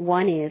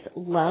 One is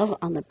Love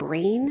on the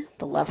Brain,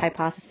 The Love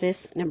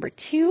Hypothesis,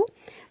 #2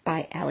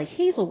 by Ali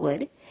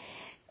Hazelwood,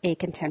 a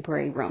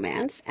contemporary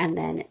romance. And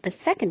then the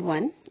second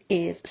one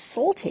is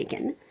Soul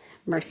Taken,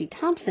 Mercy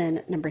Thompson,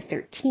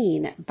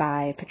 #13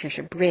 by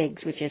Patricia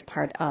Briggs, which is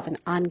part of an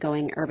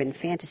ongoing urban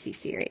fantasy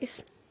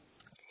series.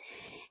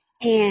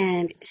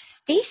 And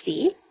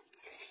Stacy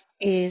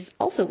is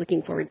also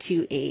looking forward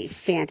to a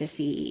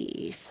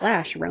fantasy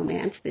 /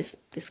 romance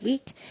this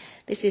week.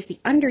 This is The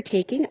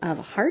Undertaking of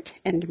Heart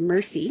and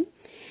Mercy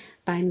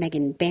by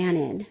Megan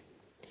Bannon.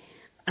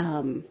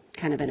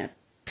 Kind of an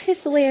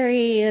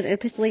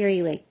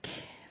epistolary like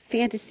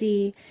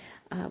fantasy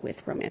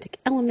with romantic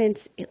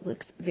elements. It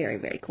looks very,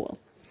 very cool.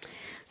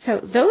 So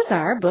those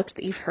are books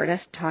that you've heard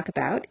us talk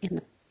about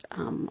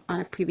on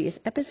a previous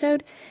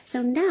episode.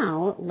 So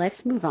now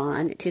let's move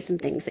on to some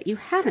things that you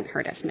haven't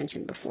heard us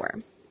mention before.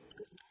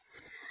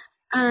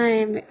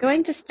 I'm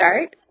going to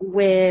start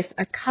with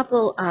a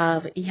couple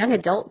of young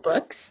adult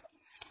books.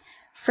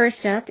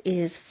 First up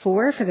is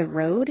Four for the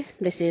Road.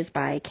 This is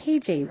by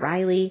K.J.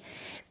 Riley.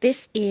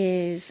 This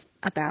is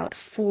about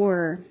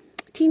 4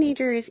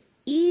 teenagers,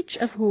 each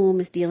of whom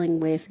is dealing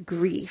with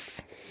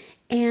grief.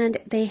 And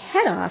they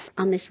head off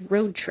on this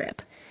road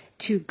trip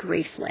to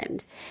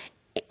Graceland.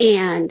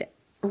 And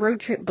road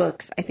trip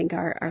books, I think,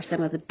 are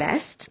some of the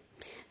best.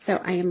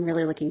 So I am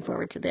really looking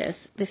forward to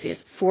this. This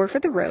is Four for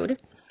the Road,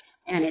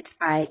 and it's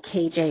by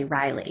K.J.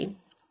 Riley.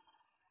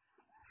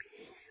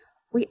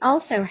 We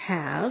also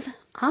have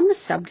On the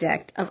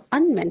Subject of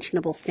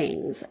Unmentionable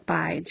Things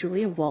by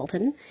Julia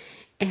Walton.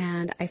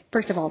 And I,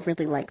 first of all,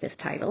 really like this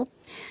title.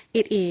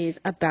 It is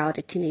about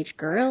a teenage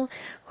girl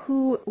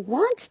who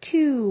wants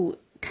to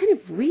kind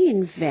of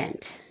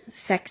reinvent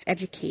sex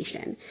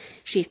education.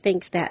 She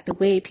thinks that the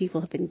way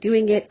people have been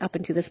doing it up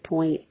until this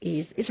point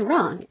is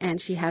wrong, and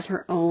she has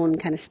her own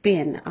kind of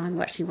spin on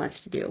what she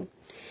wants to do.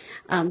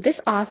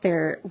 This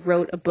author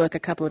wrote a book a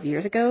couple of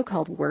years ago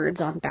called Words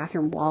on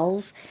Bathroom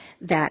Walls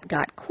that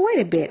got quite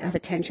a bit of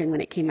attention when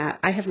it came out.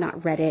 I have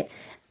not read it,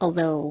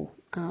 although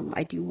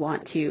I do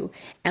want to.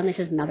 And this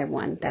is another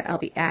one that I'll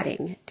be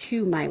adding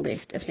to my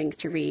list of things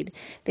to read.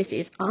 This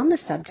is On the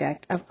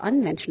Subject of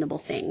Unmentionable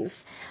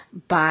Things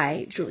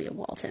by Julia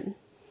Walton.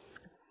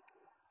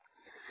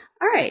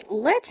 All right,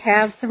 let's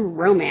have some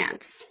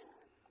romance.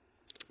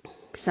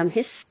 Some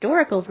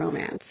historical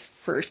romance.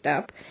 First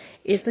up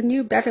is the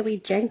new Beverly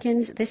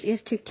Jenkins. This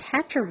is To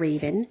Catch a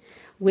Raven,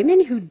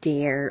 Women Who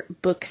Dare,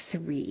 Book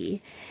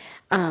 3.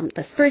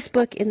 The first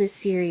book in this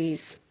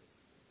series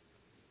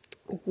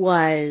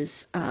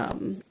was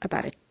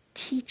about a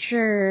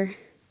teacher.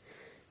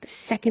 The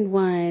second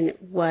one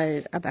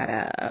was about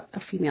a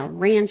female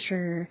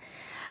rancher.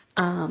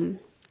 And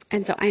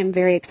so I am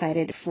very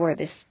excited for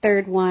this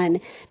third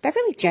one.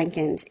 Beverly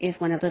Jenkins is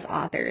one of those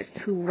authors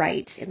who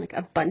writes in like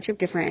a bunch of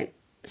different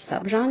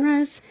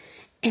subgenres,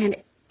 and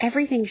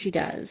everything she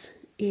does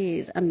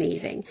is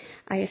amazing.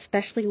 I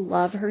especially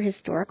love her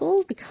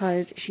historicals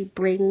because she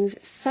brings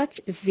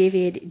such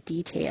vivid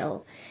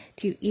detail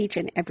to each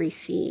and every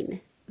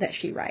scene that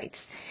she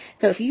writes.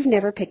 So if you've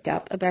never picked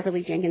up a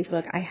Beverly Jenkins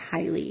book, I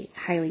highly,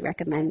 highly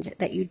recommend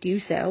that you do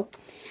so.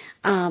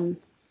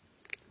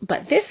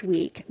 But this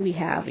week we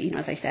have,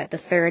 as I said, the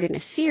third in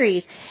a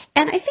series,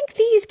 and I think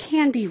these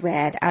can be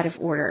read out of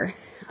order.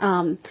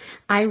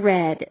 I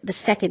read the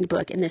second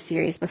book in the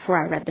series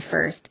before I read the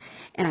first,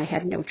 and I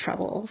had no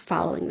trouble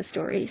following the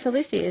story. So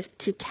this is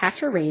To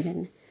Catch a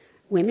Raven,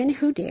 Women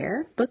Who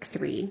Dare, Book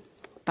 3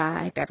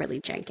 by Beverly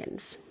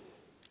Jenkins.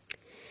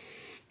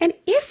 And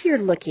if you're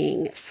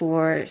looking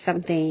for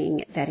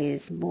something that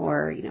is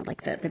more,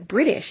 like the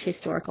British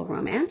historical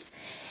romance,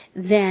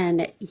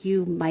 then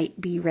you might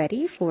be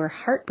ready for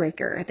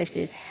Heartbreaker. This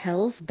is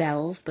Hell's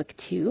Bells, Book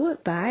 2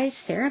 by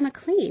Sarah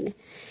MacLean.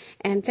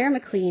 And Sarah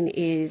MacLean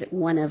is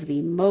one of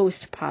the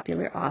most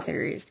popular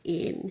authors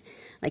in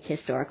like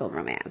historical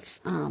romance.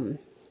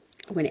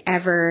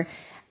 Whenever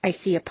I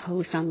see a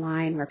post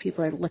online where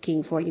people are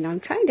looking for, I'm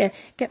trying to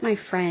get my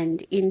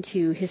friend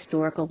into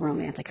historical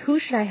romance. Like, who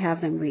should I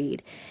have them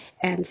read?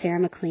 And Sarah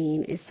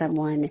MacLean is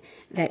someone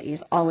that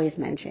is always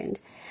mentioned.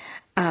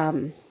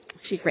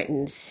 She's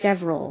written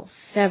several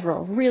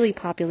really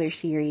popular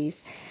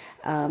series.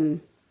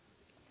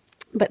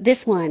 But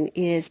this one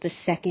is the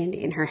second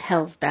in her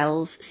Hell's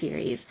Bells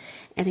series.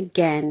 And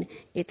again,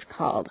 it's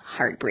called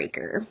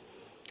Heartbreaker.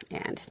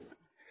 And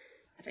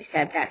As I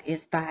said, that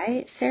is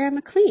by Sarah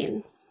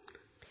MacLean.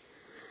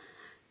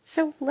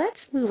 So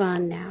let's move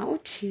on now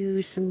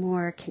to some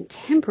more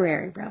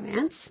contemporary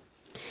romance.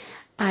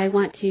 I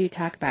want to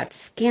talk about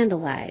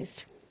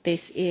Scandalized.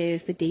 This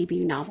is the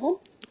debut novel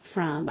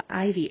from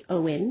Ivy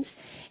Owens.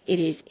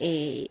 It is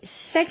a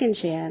second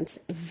chance,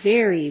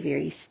 very,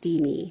 very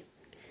steamy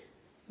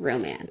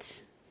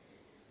romance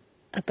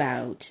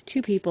about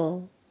two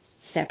people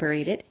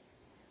separated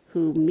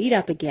who meet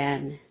up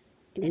again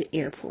in an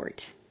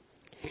airport.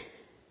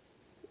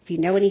 If you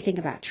know anything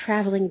about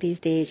traveling these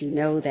days, you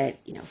know that,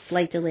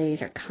 flight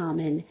delays are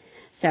common.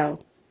 So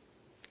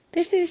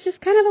this is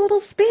just kind of a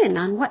little spin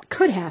on what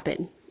could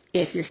happen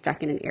if you're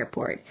stuck in an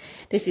airport.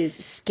 This is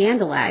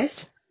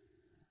Scandalized,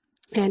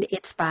 and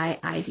it's by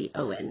Ivy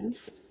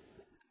Owens.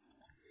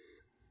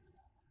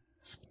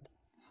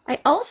 I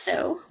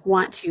also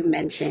want to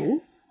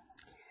mention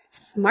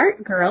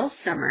Smart Girl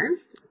Summer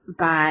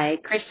by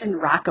Kristen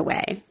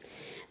Rockaway.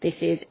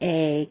 This is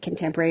a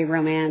contemporary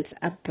romance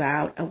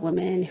about a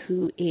woman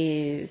who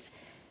is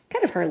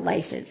kind of, her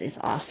life is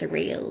off the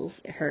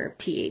rails. Her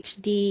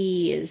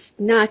PhD is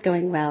not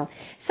going well.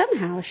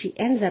 Somehow she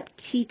ends up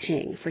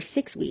teaching for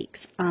 6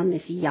 weeks on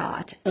this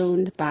yacht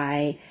owned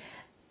by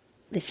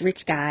this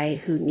rich guy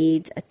who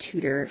needs a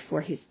tutor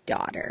for his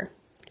daughter.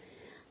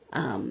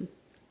 And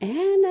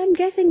I'm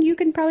guessing you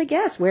can probably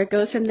guess where it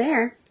goes from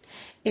there.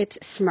 It's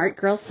Smart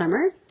Girl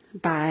Summer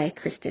by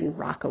Kristen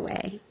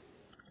Rockaway.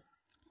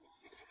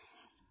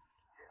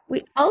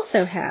 We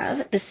also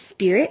have The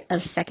Spirit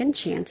of Second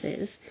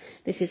Chances.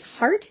 This is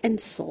Heart and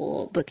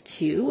Soul, Book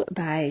 2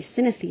 by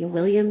Cynthia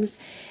Williams.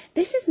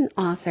 This is an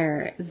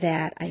author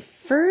that I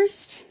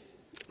first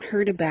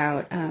heard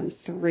about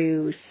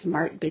through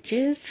Smart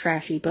Bitches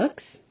Trashy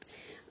Books,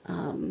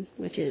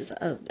 which is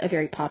a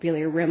very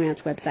popular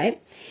romance website.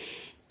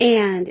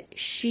 And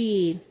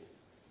she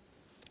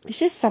is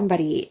just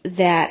somebody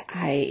that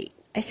I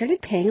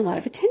started paying a lot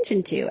of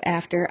attention to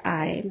after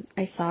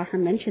I saw her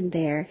mentioned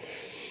there.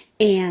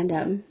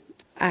 And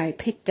I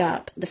picked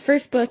up the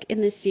first book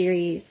in this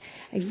series.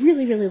 I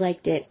really, really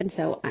liked it, and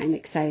so I'm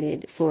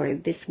excited for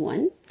this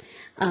one.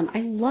 I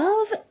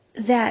love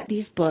that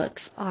these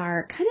books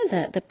are kind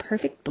of the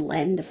perfect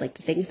blend of like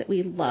the things that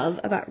we love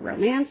about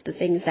romance, the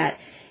things that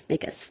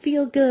make us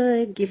feel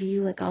good, give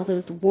you like all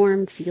those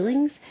warm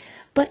feelings,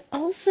 but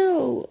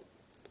also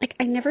like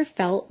I never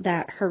felt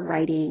that her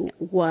writing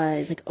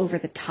was like over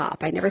the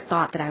top. I never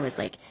thought that I was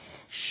like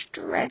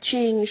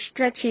stretching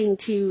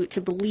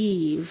to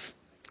believe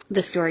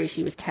the story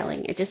she was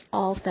telling. It just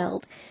all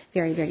felt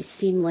very, very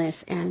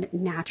seamless and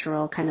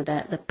natural, kind of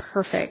the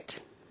perfect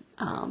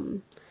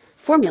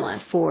formula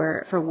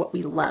for what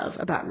we love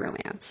about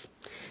romance.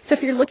 So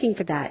if you're looking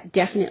for that,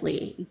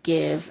 definitely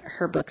give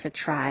her books a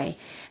try.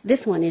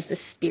 This one is The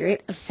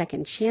Spirit of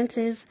Second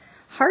Chances,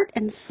 Heart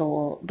and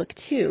Soul, Book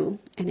 2,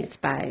 and it's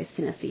by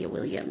Cynthia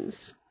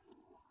Williams.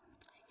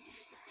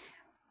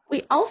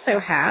 We also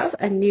have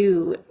a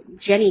new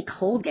Jenny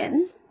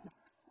Colgan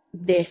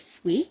this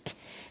week.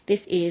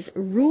 This is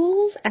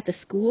Rules at the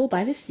School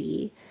by the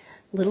Sea,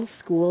 Little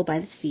School by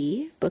the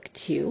Sea, Book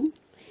 2.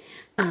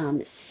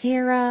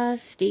 Sarah,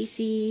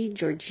 Stacy,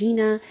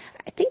 Georgina,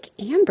 I think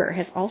Amber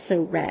has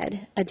also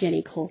read a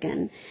Jenny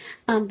Colgan.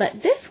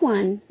 But this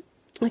one,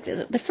 like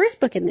the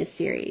first book in this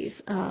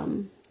series,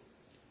 kind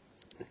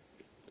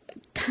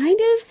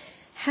of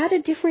had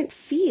a different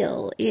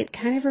feel. It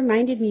kind of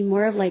reminded me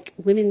more of like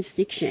women's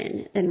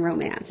fiction than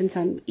romance. And so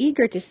I'm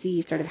eager to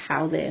see sort of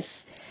how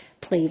this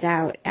plays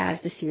out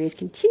as the series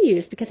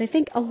continues, because I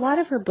think a lot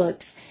of her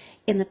books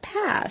in the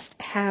past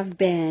have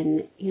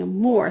been,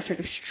 more sort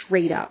of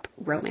straight up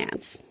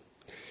romance.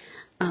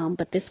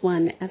 But this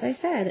one, as I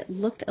said,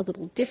 looked a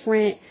little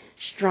different,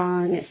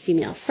 strong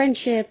female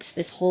friendships,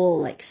 this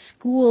whole like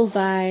school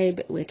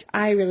vibe, which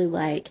I really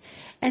like,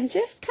 and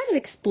just kind of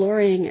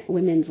exploring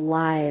women's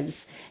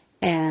lives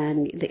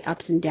and the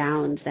ups and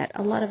downs that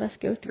a lot of us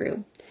go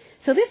through.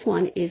 So this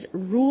one is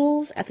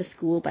Rules at the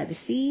School by the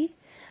Sea,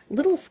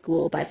 Little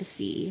School by the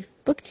Sea,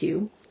 Book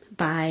 2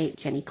 by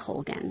Jenny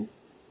Colgan.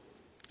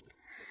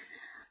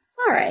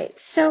 All right,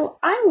 so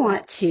I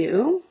want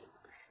to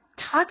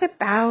talk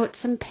about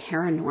some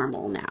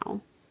paranormal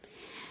now.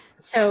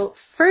 So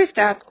first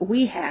up,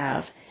 we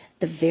have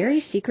The Very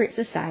Secret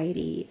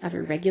Society of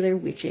Irregular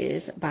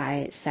Witches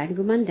by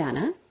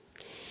Sangumandana.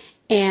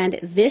 And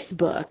this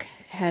book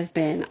has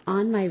been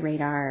on my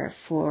radar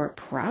for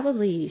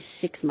probably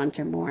 6 months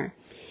or more.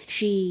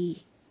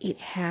 It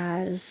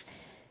has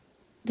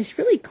this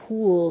really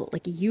cool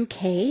like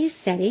UK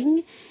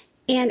setting,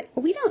 and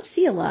we don't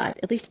see a lot,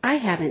 at least I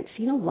haven't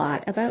seen a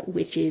lot about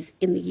witches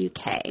in the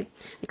UK.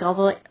 Like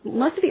although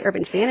most of the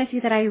urban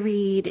fantasy that I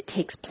read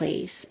takes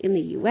place in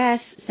the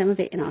US, some of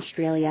it in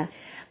Australia,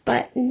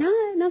 but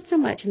not so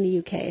much in the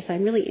UK. So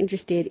I'm really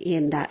interested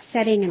in that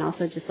setting, and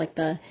also just like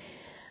the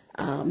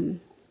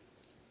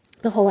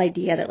whole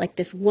idea that like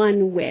this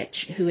one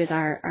witch who is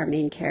our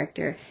main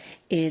character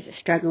is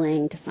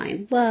struggling to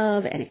find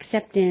love and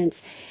acceptance,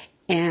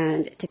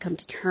 and to come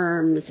to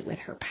terms with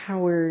her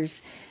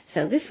powers.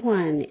 So this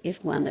one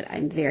is one that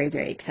I'm very,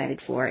 very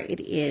excited for. It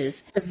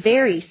is The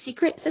Very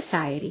Secret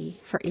Society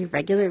for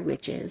Irregular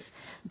Witches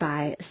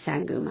by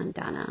Sangu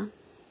Mandana.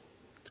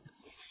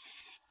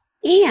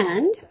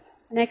 And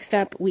next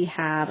up, we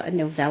have a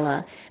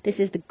novella. This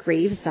is The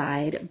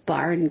Graveside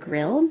Bar and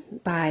Grill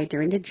by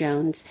Dorinda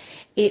Jones.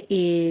 It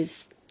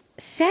is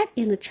set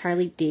in the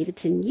Charlie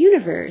Davidson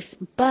universe,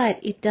 but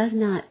it does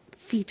not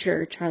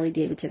feature Charlie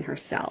Davidson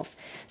herself.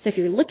 So if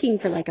you're looking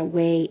for like a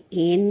way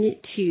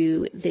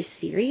into this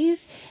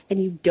series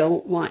and you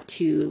don't want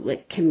to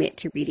like commit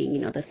to reading,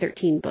 the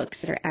 13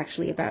 books that are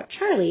actually about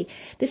Charlie,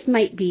 this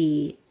might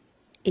be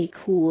a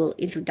cool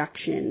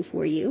introduction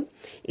for you.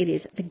 It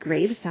is The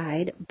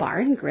Graveside Bar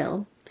and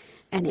Grill,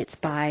 and it's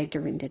by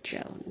Dorinda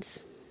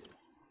Jones.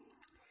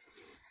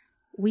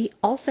 We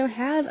also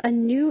have a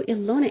new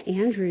Ilona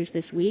Andrews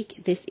this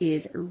week. This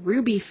is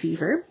Ruby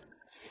Fever,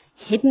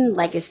 Hidden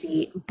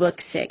Legacy,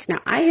 Book 6.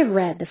 Now, I have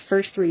read the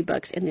first 3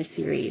 books in this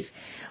series,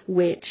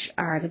 which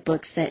are the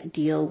books that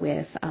deal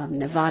with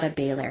Nevada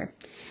Baylor.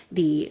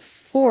 The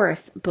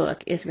 4th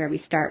book is where we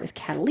start with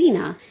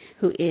Catalina,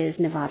 who is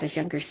Nevada's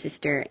younger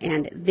sister,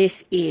 and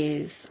this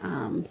is,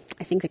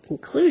 I think, the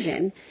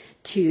conclusion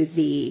to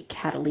the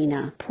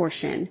Catalina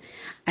portion.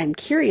 I'm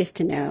curious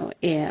to know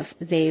if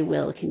they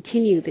will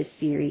continue this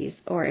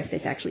series or if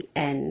this actually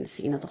ends,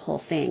 the whole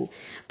thing.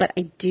 But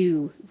I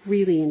do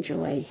really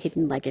enjoy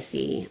Hidden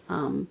Legacy.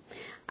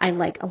 I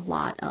like a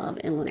lot of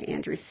Ilona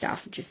Andrews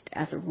stuff just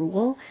as a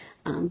rule,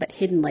 but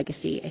Hidden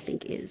Legacy I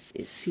think is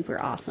super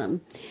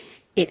awesome.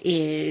 It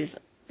is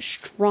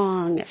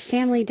strong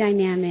family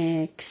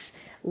dynamics,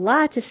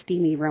 lots of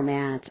steamy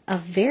romance, a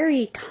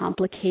very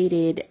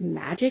complicated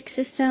magic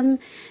system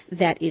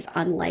that is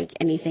unlike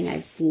anything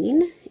I've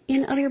seen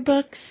in other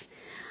books.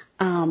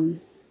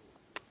 Ilona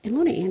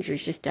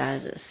Andrews just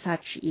does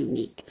such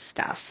unique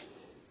stuff.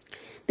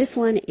 This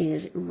one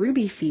is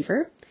Ruby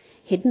Fever,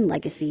 Hidden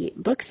Legacy,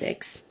 Book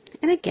 6,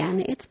 and again,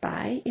 it's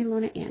by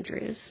Ilona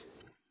Andrews.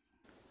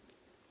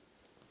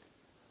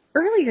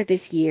 Earlier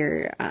this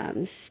year,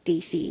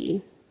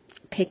 Stacy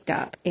picked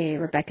up a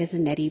Rebecca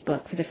Zanetti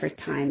book for the first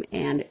time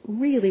and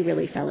really,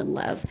 really fell in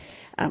love.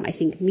 I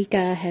think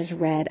Mika has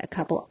read a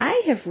couple.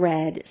 I have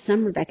read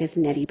some Rebecca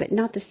Zanetti, but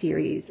not the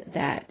series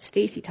that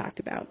Stacy talked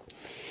about.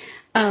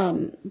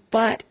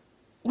 But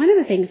one of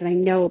the things that I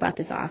know about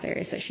this author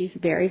is that she's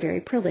very, very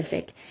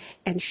prolific,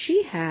 and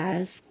she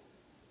has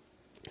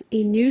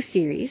a new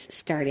series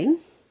starting.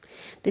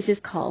 This is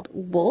called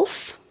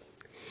Wolf,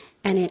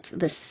 and it's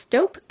the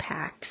Stope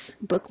Packs,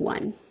 Book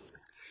 1.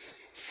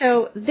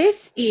 So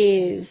this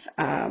is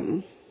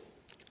kind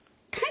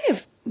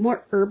of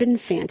more urban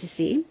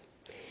fantasy.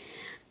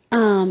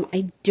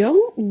 I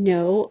don't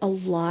know a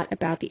lot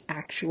about the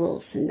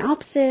actual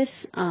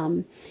synopsis.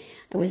 I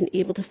wasn't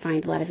able to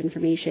find a lot of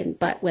information,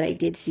 but what I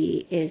did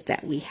see is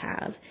that we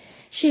have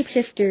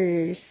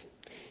shapeshifters,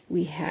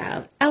 we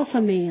have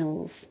alpha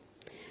males,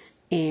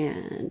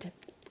 and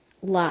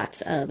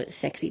lots of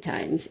sexy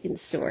times in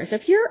store. So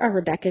if you're a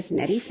Rebecca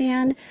Zanetti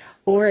fan,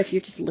 or if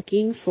you're just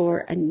looking for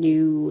a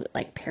new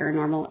like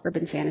paranormal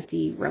urban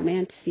fantasy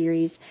romance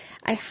series,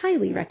 I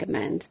highly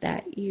recommend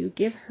that you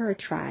give her a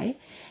try.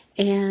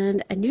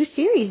 And a new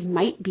series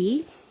might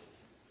be,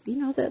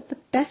 the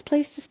best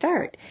place to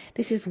start.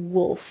 This is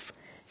Wolf,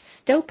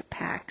 Stope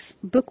Packs,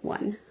 Book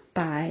 1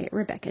 by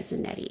Rebecca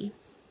Zanetti.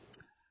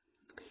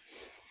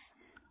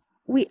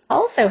 We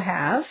also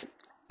have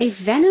A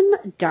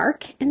Venom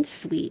Dark and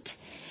Sweet.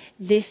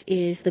 This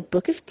is The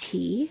Book of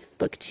Tea,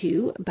 Book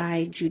 2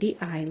 by Judy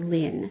I.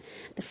 Lin.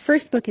 The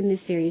first book in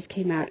this series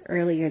came out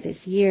earlier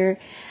this year,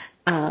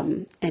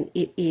 and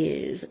it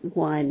is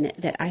one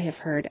that I have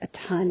heard a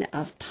ton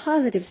of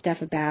positive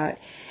stuff about.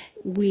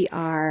 We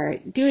are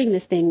doing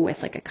this thing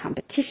with like a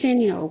competition,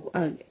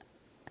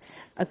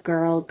 a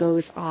girl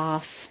goes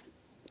off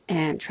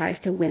and tries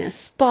to win a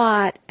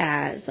spot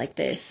as like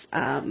this,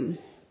 almost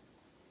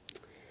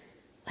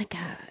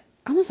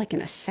like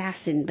an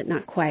assassin, but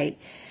not quite.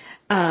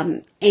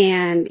 And,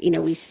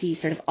 we see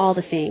sort of all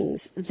the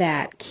things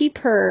that keep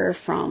her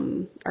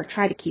from, or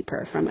try to keep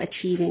her from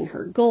achieving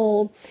her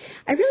goal.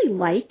 I really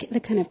like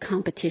the kind of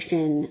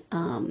competitions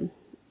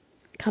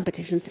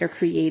that are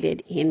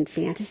created in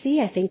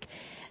fantasy. I think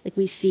like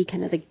we see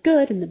kind of the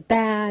good and the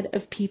bad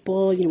of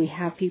people. We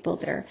have people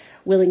that are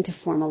willing to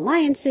form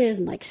alliances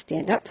and like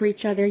stand up for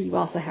each other. You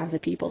also have the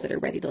people that are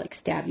ready to like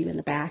stab you in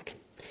the back.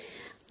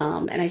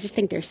 And I just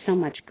think there's so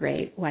much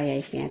great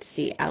YA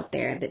fantasy out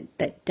there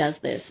that does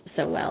this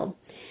so well.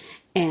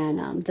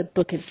 And the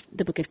Book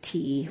of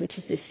Tea, which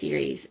is this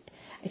series,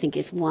 I think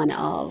is one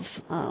of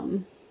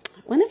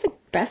the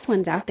best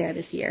ones out there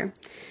this year.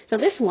 So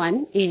this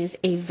one is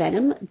A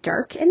Venom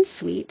Dark and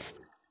Sweet,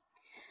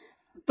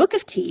 Book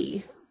of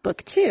Tea,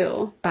 Book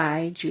 2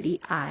 by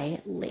Judy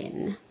I.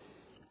 Lin.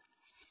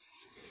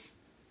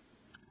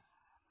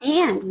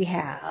 And we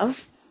have,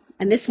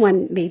 and this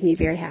one made me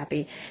very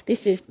happy,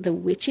 this is The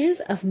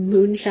Witches of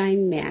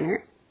Moonshine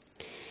Manor.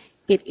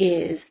 It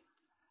is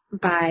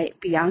by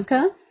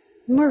Bianca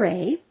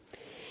Murray.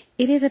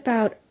 It is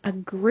about a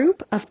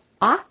group of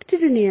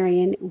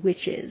octogenarian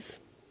witches.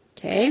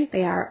 Okay,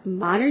 they are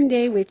modern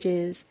day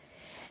witches.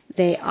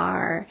 They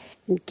are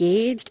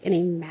engaged in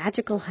a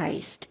magical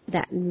heist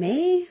that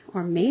may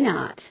or may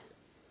not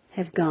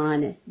have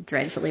gone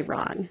dreadfully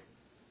wrong.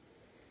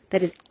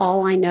 That is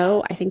all I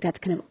know. I think that's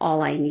kind of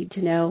all I need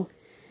to know.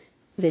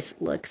 This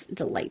looks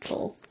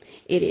delightful.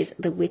 It is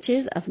The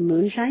Witches of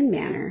Moonshine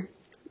Manor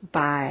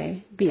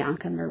by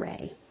Bianca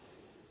Marais.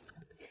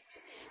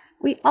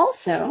 We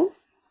also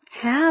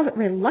have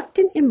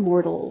Reluctant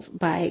Immortals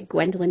by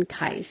Gwendolyn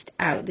Keist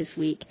out this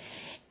week.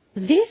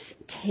 This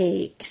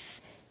takes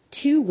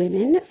two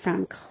women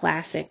from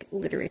classic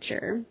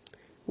literature,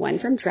 one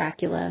from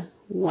Dracula,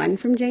 one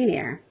from Jane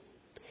Eyre,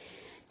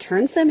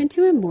 turns them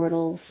into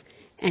immortals,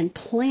 and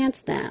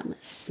plants them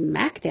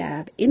smack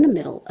dab in the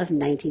middle of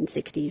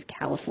 1960s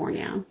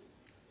California.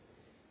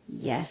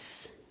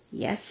 Yes,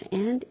 yes,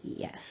 and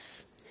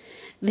yes.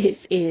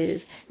 This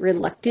is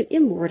Reluctant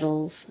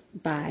Immortals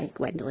by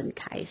Gwendolyn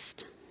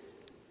Keist.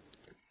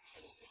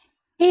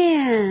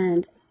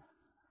 And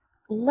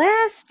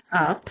last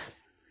up,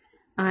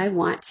 I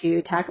want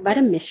to talk about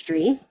a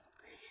mystery.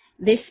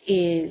 This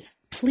is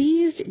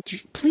Please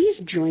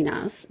Join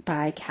Us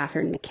by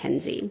Catherine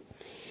Mackenzie.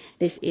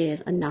 This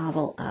is a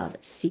novel of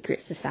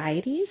secret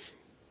societies,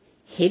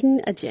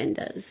 hidden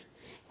agendas,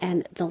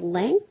 and the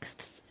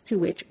lengths to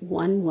which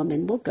one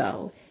woman will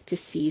go to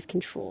seize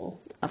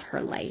control of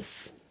her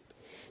life.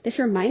 This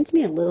reminds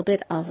me a little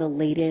bit of the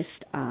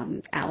latest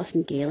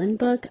Alison Galen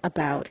book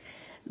about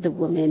the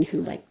woman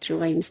who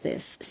joins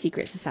this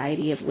secret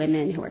society of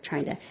women who are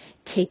trying to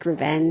take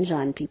revenge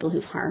on people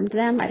who've harmed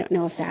them. I don't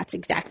know if that's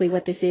exactly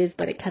what this is,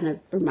 but it kind of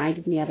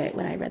reminded me of it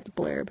when I read the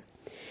blurb.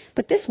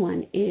 But this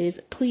one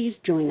is Please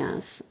Join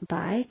Us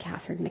by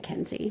Catherine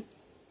Mackenzie.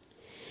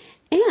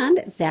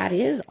 And that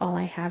is all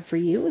I have for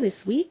you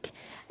this week.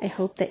 I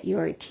hope that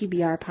your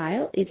TBR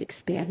pile is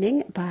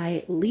expanding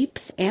by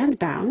leaps and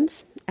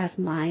bounds, as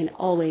mine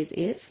always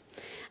is.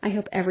 I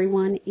hope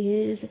everyone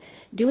is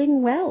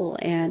doing well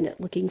and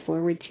looking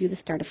forward to the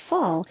start of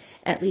fall,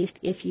 at least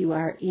if you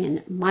are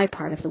in my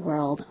part of the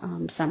world.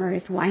 Summer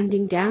is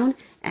winding down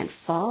and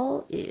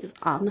fall is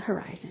on the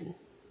horizon.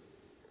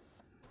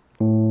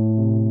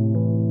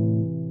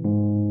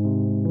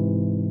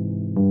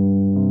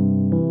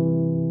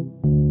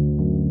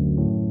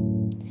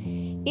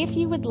 If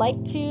you would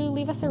like to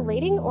leave us a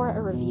rating or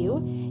a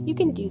review, you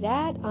can do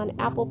that on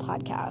Apple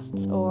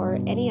Podcasts or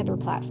any other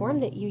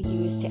platform that you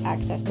use to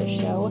access the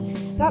show.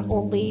 Not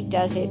only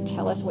does it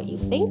tell us what you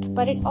think,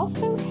 but it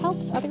also helps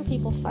other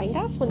people find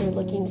us when they're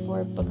looking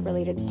for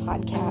book-related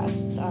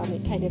podcasts.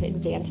 It kind of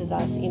advances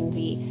us in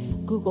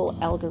the Google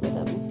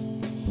algorithm.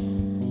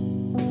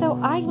 So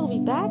I will be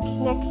back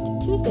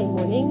next Tuesday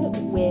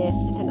morning with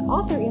an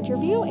author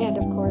interview and,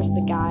 of course,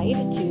 the guide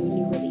to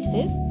new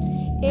releases.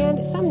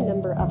 And some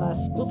number of us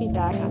will be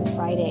back on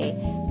Friday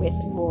with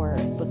more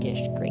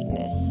bookish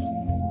greatness.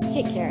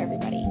 Take care,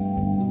 everybody.